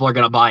 but people are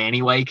gonna buy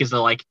anyway because they're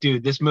like,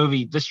 dude, this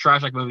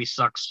Trash Talk movie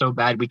sucks so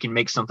bad we can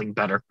make something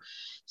better.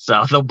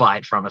 So they'll buy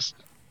it from us.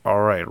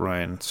 All right,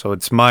 Ryan. So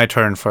it's my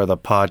turn for the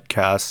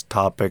podcast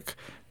topic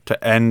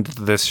to end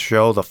this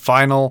show. The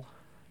final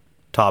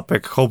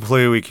topic.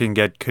 Hopefully, we can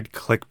get good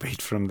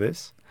clickbait from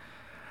this.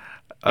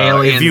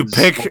 If you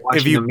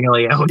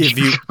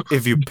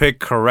pick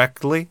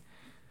correctly,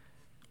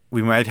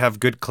 we might have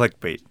good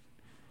clickbait.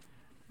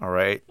 All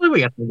right. Well,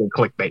 we got some good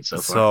clickbait so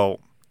far. So,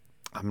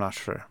 I'm not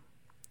sure.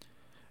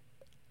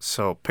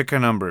 So, pick a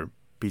number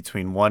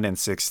between 1 and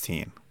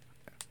 16.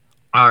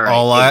 All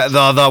right.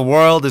 The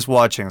world is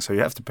watching, so you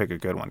have to pick a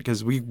good one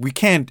because we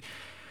can't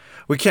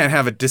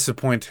have a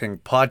disappointing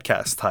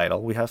podcast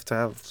title. We have to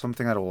have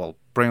something that will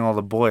bring all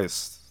the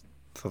boys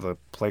to the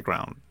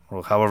playground,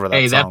 or however that.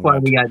 Hey, that's why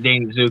we got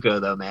Danny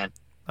Zuko, though, man.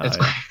 That's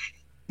why.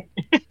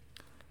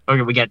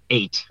 Okay, we got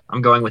 8.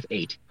 I'm going with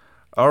 8.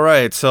 All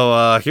right,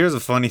 so here's a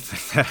funny thing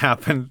that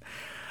happened.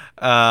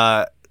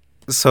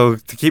 So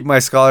to keep my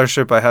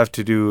scholarship, I have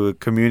to do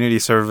community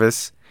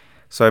service.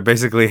 So I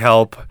basically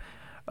help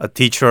a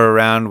teacher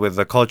around with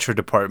the culture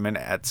department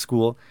at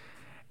school.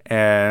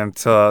 And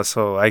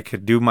so I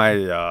could do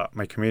my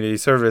my community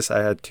service,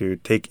 I had to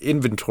take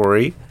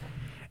inventory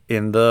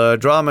in the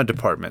drama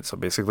department. So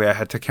basically I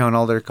had to count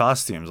all their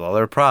costumes, all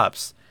their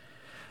props.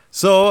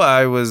 So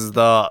I was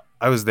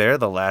there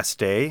the last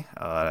day.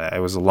 I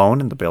was alone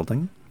in the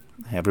building.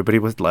 Everybody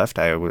was left.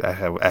 I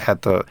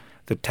had the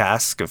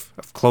task of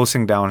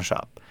closing down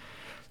shop.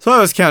 So I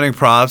was counting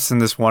props in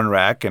this one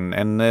rack,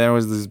 and there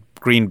was these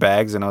green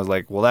bags, and I was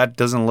like, well, that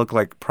doesn't look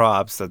like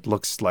props. That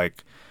looks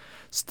like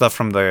stuff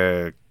from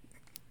the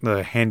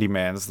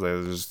handymans.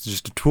 There's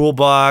just a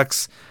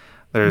toolbox.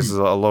 There's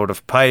a load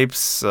of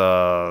pipes.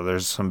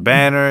 There's some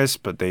banners,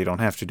 but they don't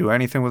have to do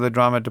anything with the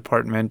drama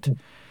department.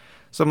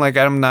 So I'm like,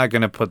 I'm not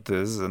going to put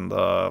this in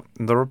the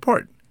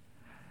report.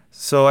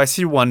 So I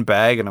see one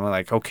bag, and I'm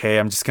like, okay,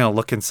 I'm just going to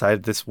look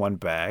inside this one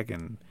bag,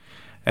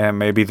 and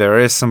maybe there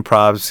is some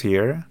props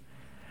here.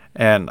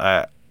 And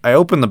I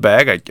open the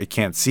bag. I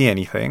can't see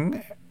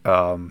anything.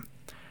 I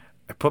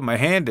put my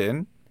hand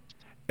in,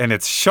 and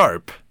it's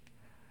sharp.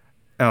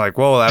 And I'm like,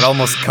 whoa, that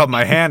almost cut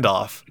my hand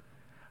off.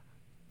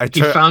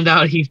 He found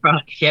out he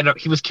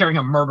was carrying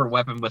a murder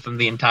weapon with him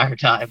the entire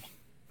time.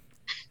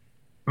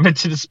 Meant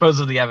to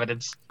dispose of the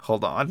evidence.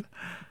 Hold on.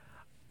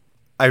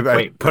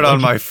 I put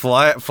on my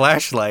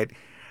flashlight,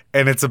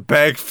 and it's a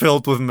bag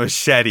filled with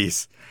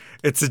machetes.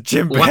 It's a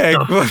gym bag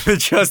with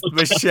just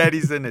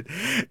machetes in it.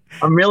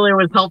 Amelia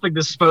was helping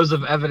dispose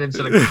of evidence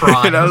in a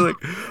crime. And I was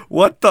like,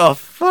 what the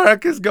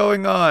fuck is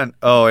going on?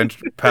 Oh, and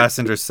pass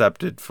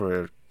intercepted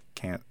for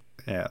can't.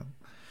 Yeah.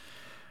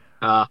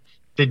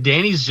 Did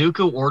Danny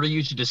Zuko order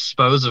you to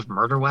dispose of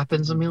murder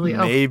weapons, Amelia?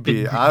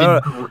 Maybe. I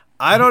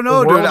don't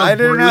know, dude. I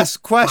didn't ask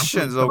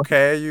questions,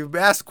 okay? You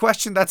ask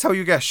questions, that's how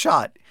you get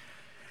shot.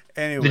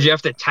 Anyway. Did you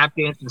have to tap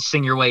dance and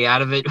sing your way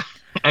out of it?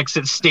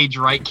 Exit stage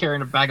right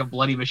carrying a bag of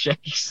bloody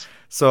machetes.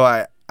 So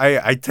I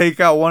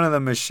take out one of the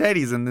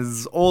machetes, and this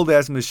is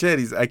old-ass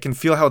machetes. I can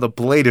feel how the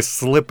blade is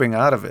slipping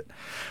out of it.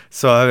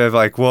 So I'm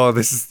like, whoa,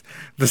 this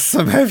is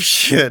some heavy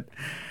shit.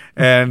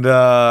 And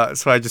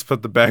so I just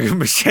put the bag of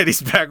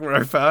machetes back where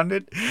I found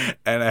it,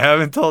 and I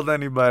haven't told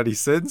anybody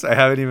since. I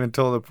haven't even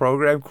told the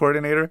program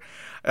coordinator.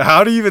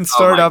 How do you even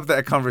start up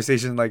that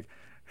conversation? Like,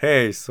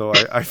 hey, so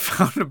I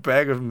found a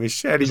bag of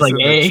machetes in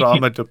the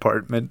drama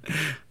department.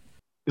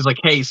 He's like,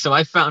 hey, so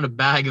I found a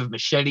bag of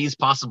machetes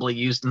possibly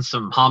used in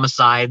some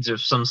homicides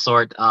of some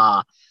sort.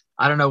 I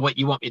don't know what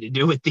you want me to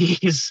do with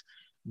these,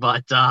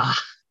 but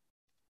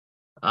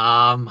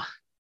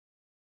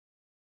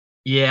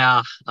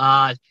yeah.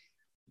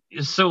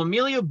 So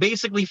Emilio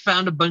basically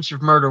found a bunch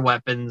of murder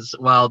weapons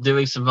while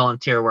doing some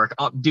volunteer work.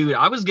 Dude,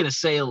 I was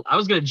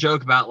gonna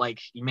joke about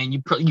like, man,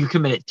 you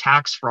committed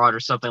tax fraud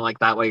or something like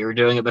that while you were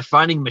doing it, but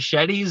finding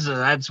machetes,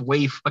 that's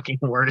way fucking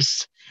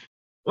worse.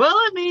 Well,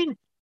 I mean,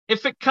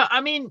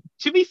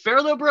 to be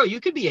fair though, bro,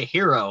 you could be a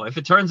hero if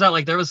it turns out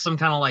like there was some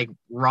kind of like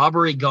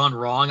robbery gone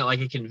wrong at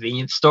like a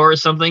convenience store or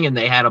something, and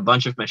they had a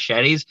bunch of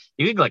machetes.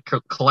 You could like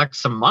collect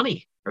some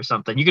money or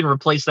something. You can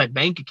replace that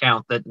bank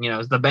account that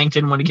the bank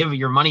didn't want to give you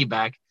your money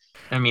back.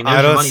 I mean,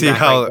 I don't see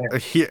how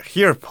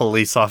here,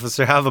 police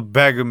officer, have a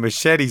bag of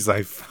machetes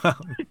I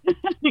found.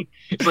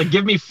 It's like,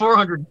 give me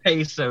 400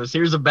 pesos.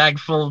 Here's a bag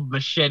full of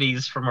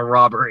machetes from a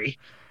robbery.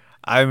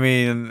 I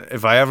mean,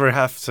 if I ever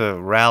have to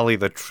rally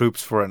the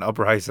troops for an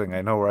uprising,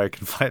 I know where I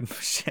can find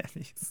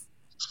machetes.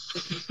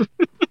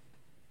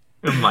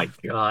 Oh my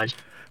god!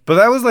 But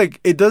that was like,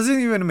 it doesn't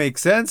even make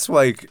sense.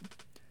 Like,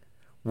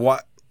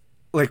 what?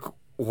 Like,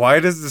 Why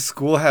does the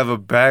school have a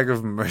bag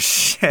of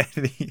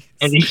machetes?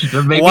 And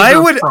they're making Why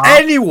their would prom-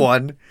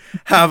 anyone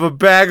have a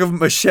bag of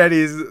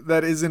machetes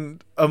that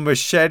isn't a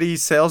machete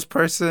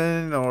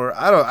salesperson or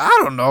I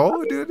don't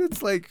know, dude.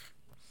 It's like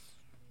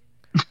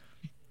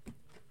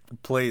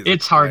please.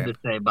 It's hard to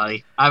say,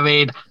 buddy. I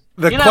mean,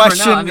 The you never know.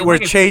 question I mean, we're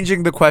like I said,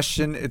 changing the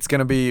question. It's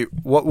gonna be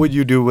what would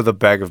you do with a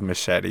bag of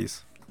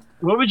machetes?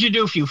 what would you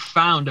do if you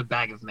found a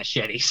bag of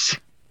machetes?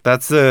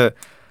 That's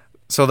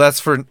that's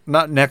for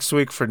not next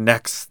week, for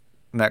next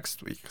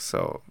week.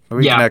 So the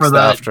week Yeah, next for the-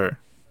 after.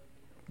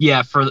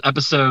 Yeah, for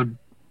episode,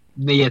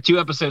 2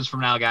 episodes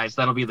from now, guys,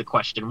 that'll be the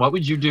question. What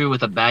would you do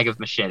with a bag of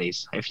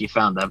machetes if you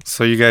found them?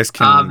 So you guys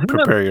can who knows?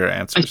 prepare your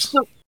answers.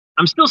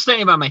 I'm still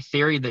standing by my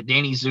theory that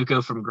Danny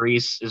Zuko from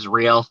Greece is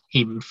real.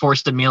 He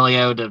forced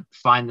Emilio to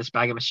find this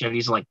bag of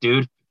machetes. Like,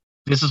 dude,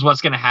 this is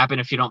what's going to happen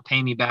if you don't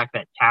pay me back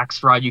that tax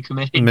fraud you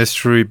committed.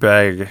 Mystery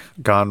bag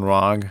gone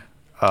wrong.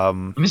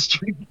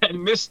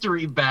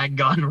 Mystery bag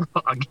gone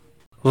wrong.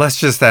 Let's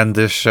just end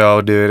this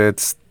show, dude.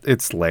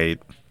 It's late.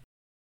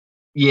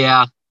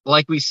 Yeah,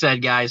 like we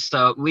said, guys.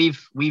 So we've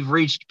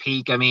reached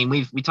peak. I mean,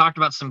 we talked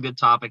about some good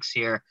topics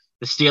here.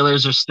 The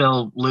Steelers are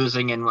still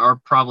losing and are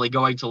probably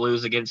going to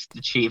lose against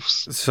the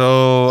Chiefs.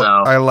 So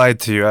I lied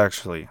to you,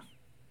 actually.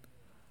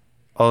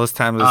 All this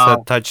time I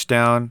said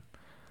touchdown.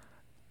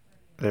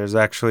 There's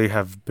actually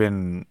have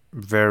been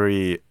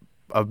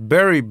a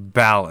very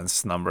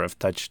balanced number of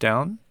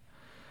touchdown.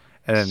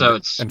 And, so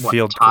it's and what,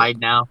 field tied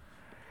now?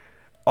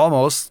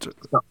 Almost.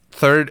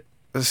 Third,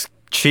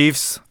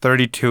 Chiefs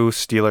 32,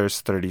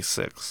 Steelers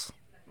 36.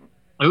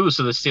 Ooh,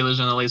 so the Steelers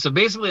are in the lead. So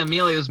basically,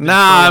 Emilio's been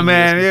Nah, throwing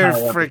man, this you're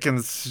entire episode.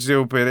 freaking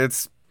stupid.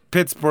 It's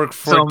Pittsburgh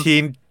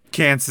 14,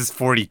 Kansas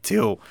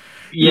 42.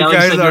 Yeah, you like I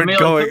guys said, aren't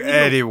going Emilio-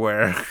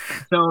 anywhere.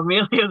 So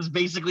Emilio's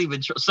basically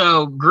been.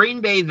 So Green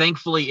Bay,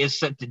 thankfully, is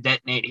set to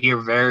detonate here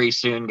very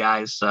soon,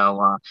 guys.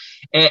 So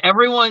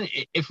everyone,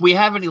 if we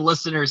have any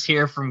listeners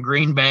here from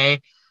Green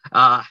Bay,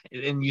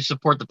 and you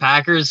support the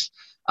Packers,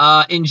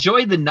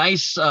 enjoy the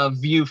nice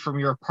view from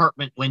your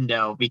apartment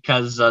window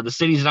because the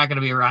city's not going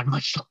to be around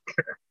much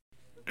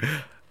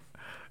longer.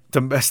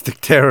 Domestic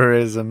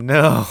terrorism,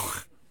 no.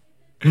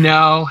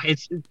 No,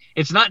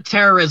 it's not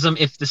terrorism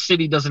if the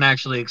city doesn't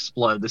actually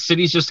explode. The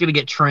city's just going to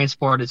get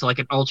transported to like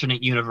an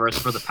alternate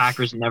universe where the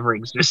Packers never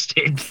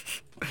existed.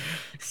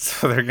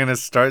 So they're going to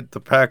start the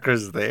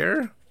Packers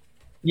there?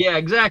 Yeah,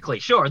 exactly.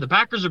 Sure, the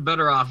Packers are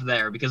better off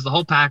there because the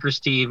whole Packers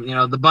team,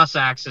 the bus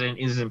accident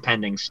is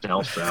impending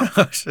still. So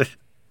Oh, shit.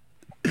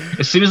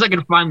 as soon as I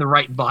can find the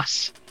right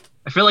bus,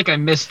 I feel like I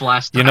missed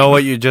last time. You know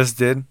what you just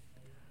did?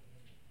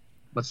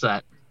 What's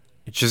that?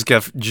 You just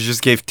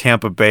gave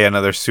Tampa Bay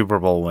another Super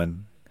Bowl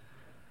win.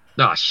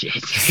 Oh shit!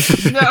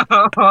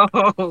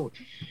 No.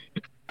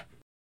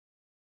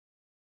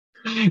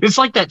 It's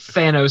like that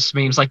Thanos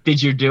meme. It's like,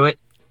 did you do it?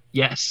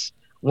 Yes.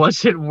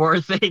 Was it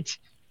worth it?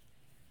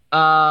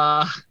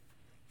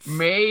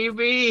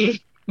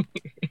 Maybe.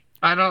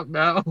 I don't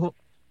know.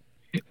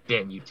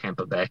 Damn you,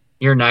 Tampa Bay.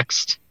 You're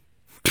next.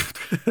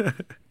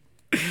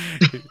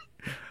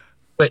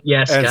 But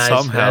yes, And guys.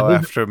 somehow,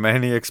 after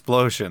many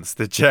explosions,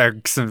 the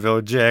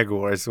Jacksonville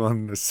Jaguars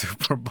won the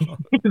Super Bowl.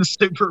 the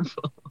Super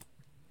Bowl.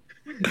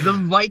 The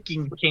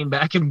Vikings came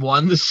back and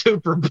won the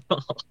Super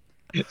Bowl.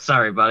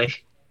 Sorry, buddy.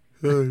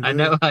 I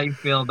know how you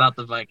feel about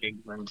the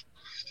Vikings, and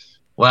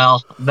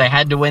well, they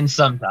had to win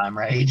sometime,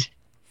 right?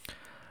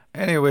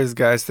 Anyways,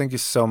 guys, thank you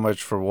so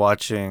much for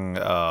watching.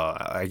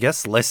 I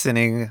guess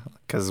listening,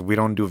 because we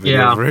don't do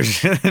video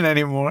version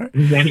anymore.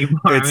 Anymore.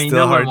 It's I mean,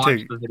 still no one hard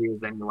watches to- the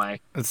videos anyway.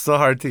 It's still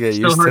hard to get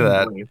Still used hard to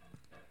that. believe.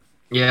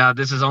 Yeah,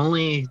 this is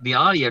only the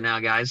audio now,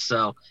 guys.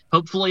 So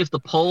hopefully, if the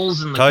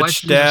polls and the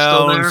questions are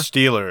still Touchdown there,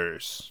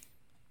 Steelers.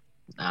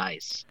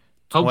 nice.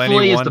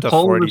 Hopefully, if 21 the to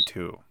polls,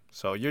 42.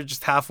 So you're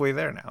just halfway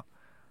there now.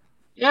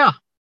 yeah,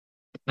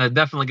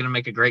 definitely going to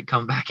make a great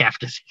comeback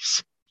after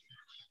this.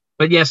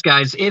 But yes,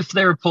 guys, if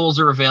their polls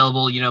are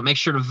available, make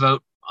sure to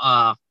vote.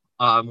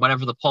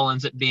 Whatever the poll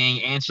ends up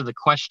being, answer the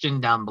question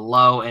down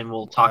below, and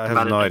we'll talk I about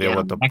have it. no idea again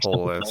what the next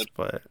poll episode. is,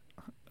 but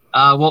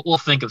We'll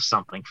think of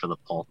something for the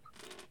poll.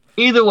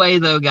 Either way,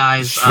 though,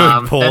 guys,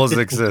 should polls that's it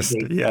for exist?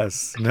 today.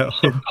 Yes, no.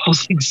 Should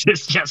polls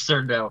exist? Yes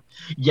or no?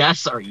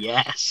 Yes or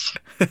yes?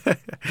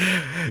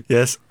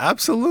 Yes,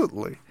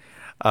 absolutely.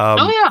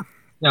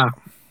 Yeah.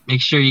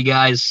 Make sure you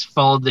guys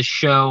follow the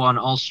show on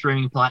all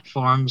streaming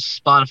platforms: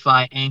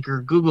 Spotify,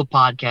 Anchor, Google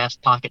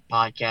Podcast, Pocket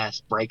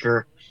Podcast,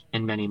 Breaker,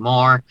 and many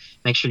more.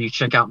 Make sure you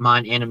check out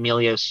mine and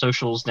Emilio's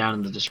socials down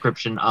in the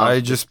description of I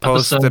just this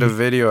posted episode. a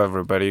video,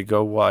 everybody.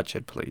 Go watch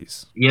it,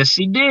 please. Yes,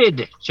 he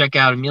did. Check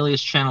out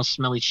Emilio's channel,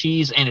 Smelly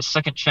Cheese, and his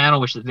second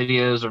channel, which the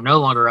videos are no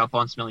longer up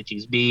on, Smelly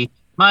Cheese B.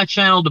 My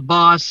channel, The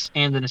Boss,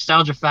 and The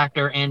Nostalgia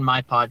Factor, and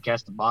my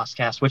podcast, The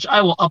Bosscast, which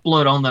I will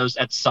upload on those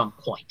at some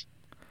point.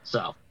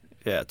 So,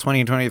 Yeah,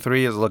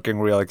 2023 is looking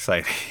real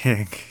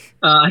exciting.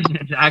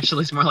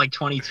 actually, it's more like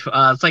 20.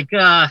 It's like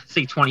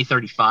say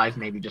 2035,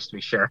 maybe, just to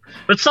be sure.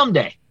 But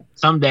someday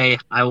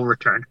I will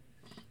return.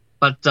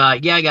 But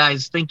yeah,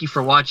 guys, thank you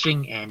for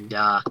watching, and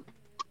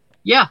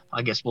yeah,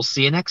 I guess we'll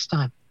see you next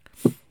time.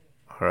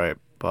 All All right.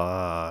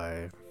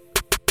 Bye.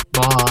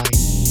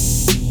 Bye.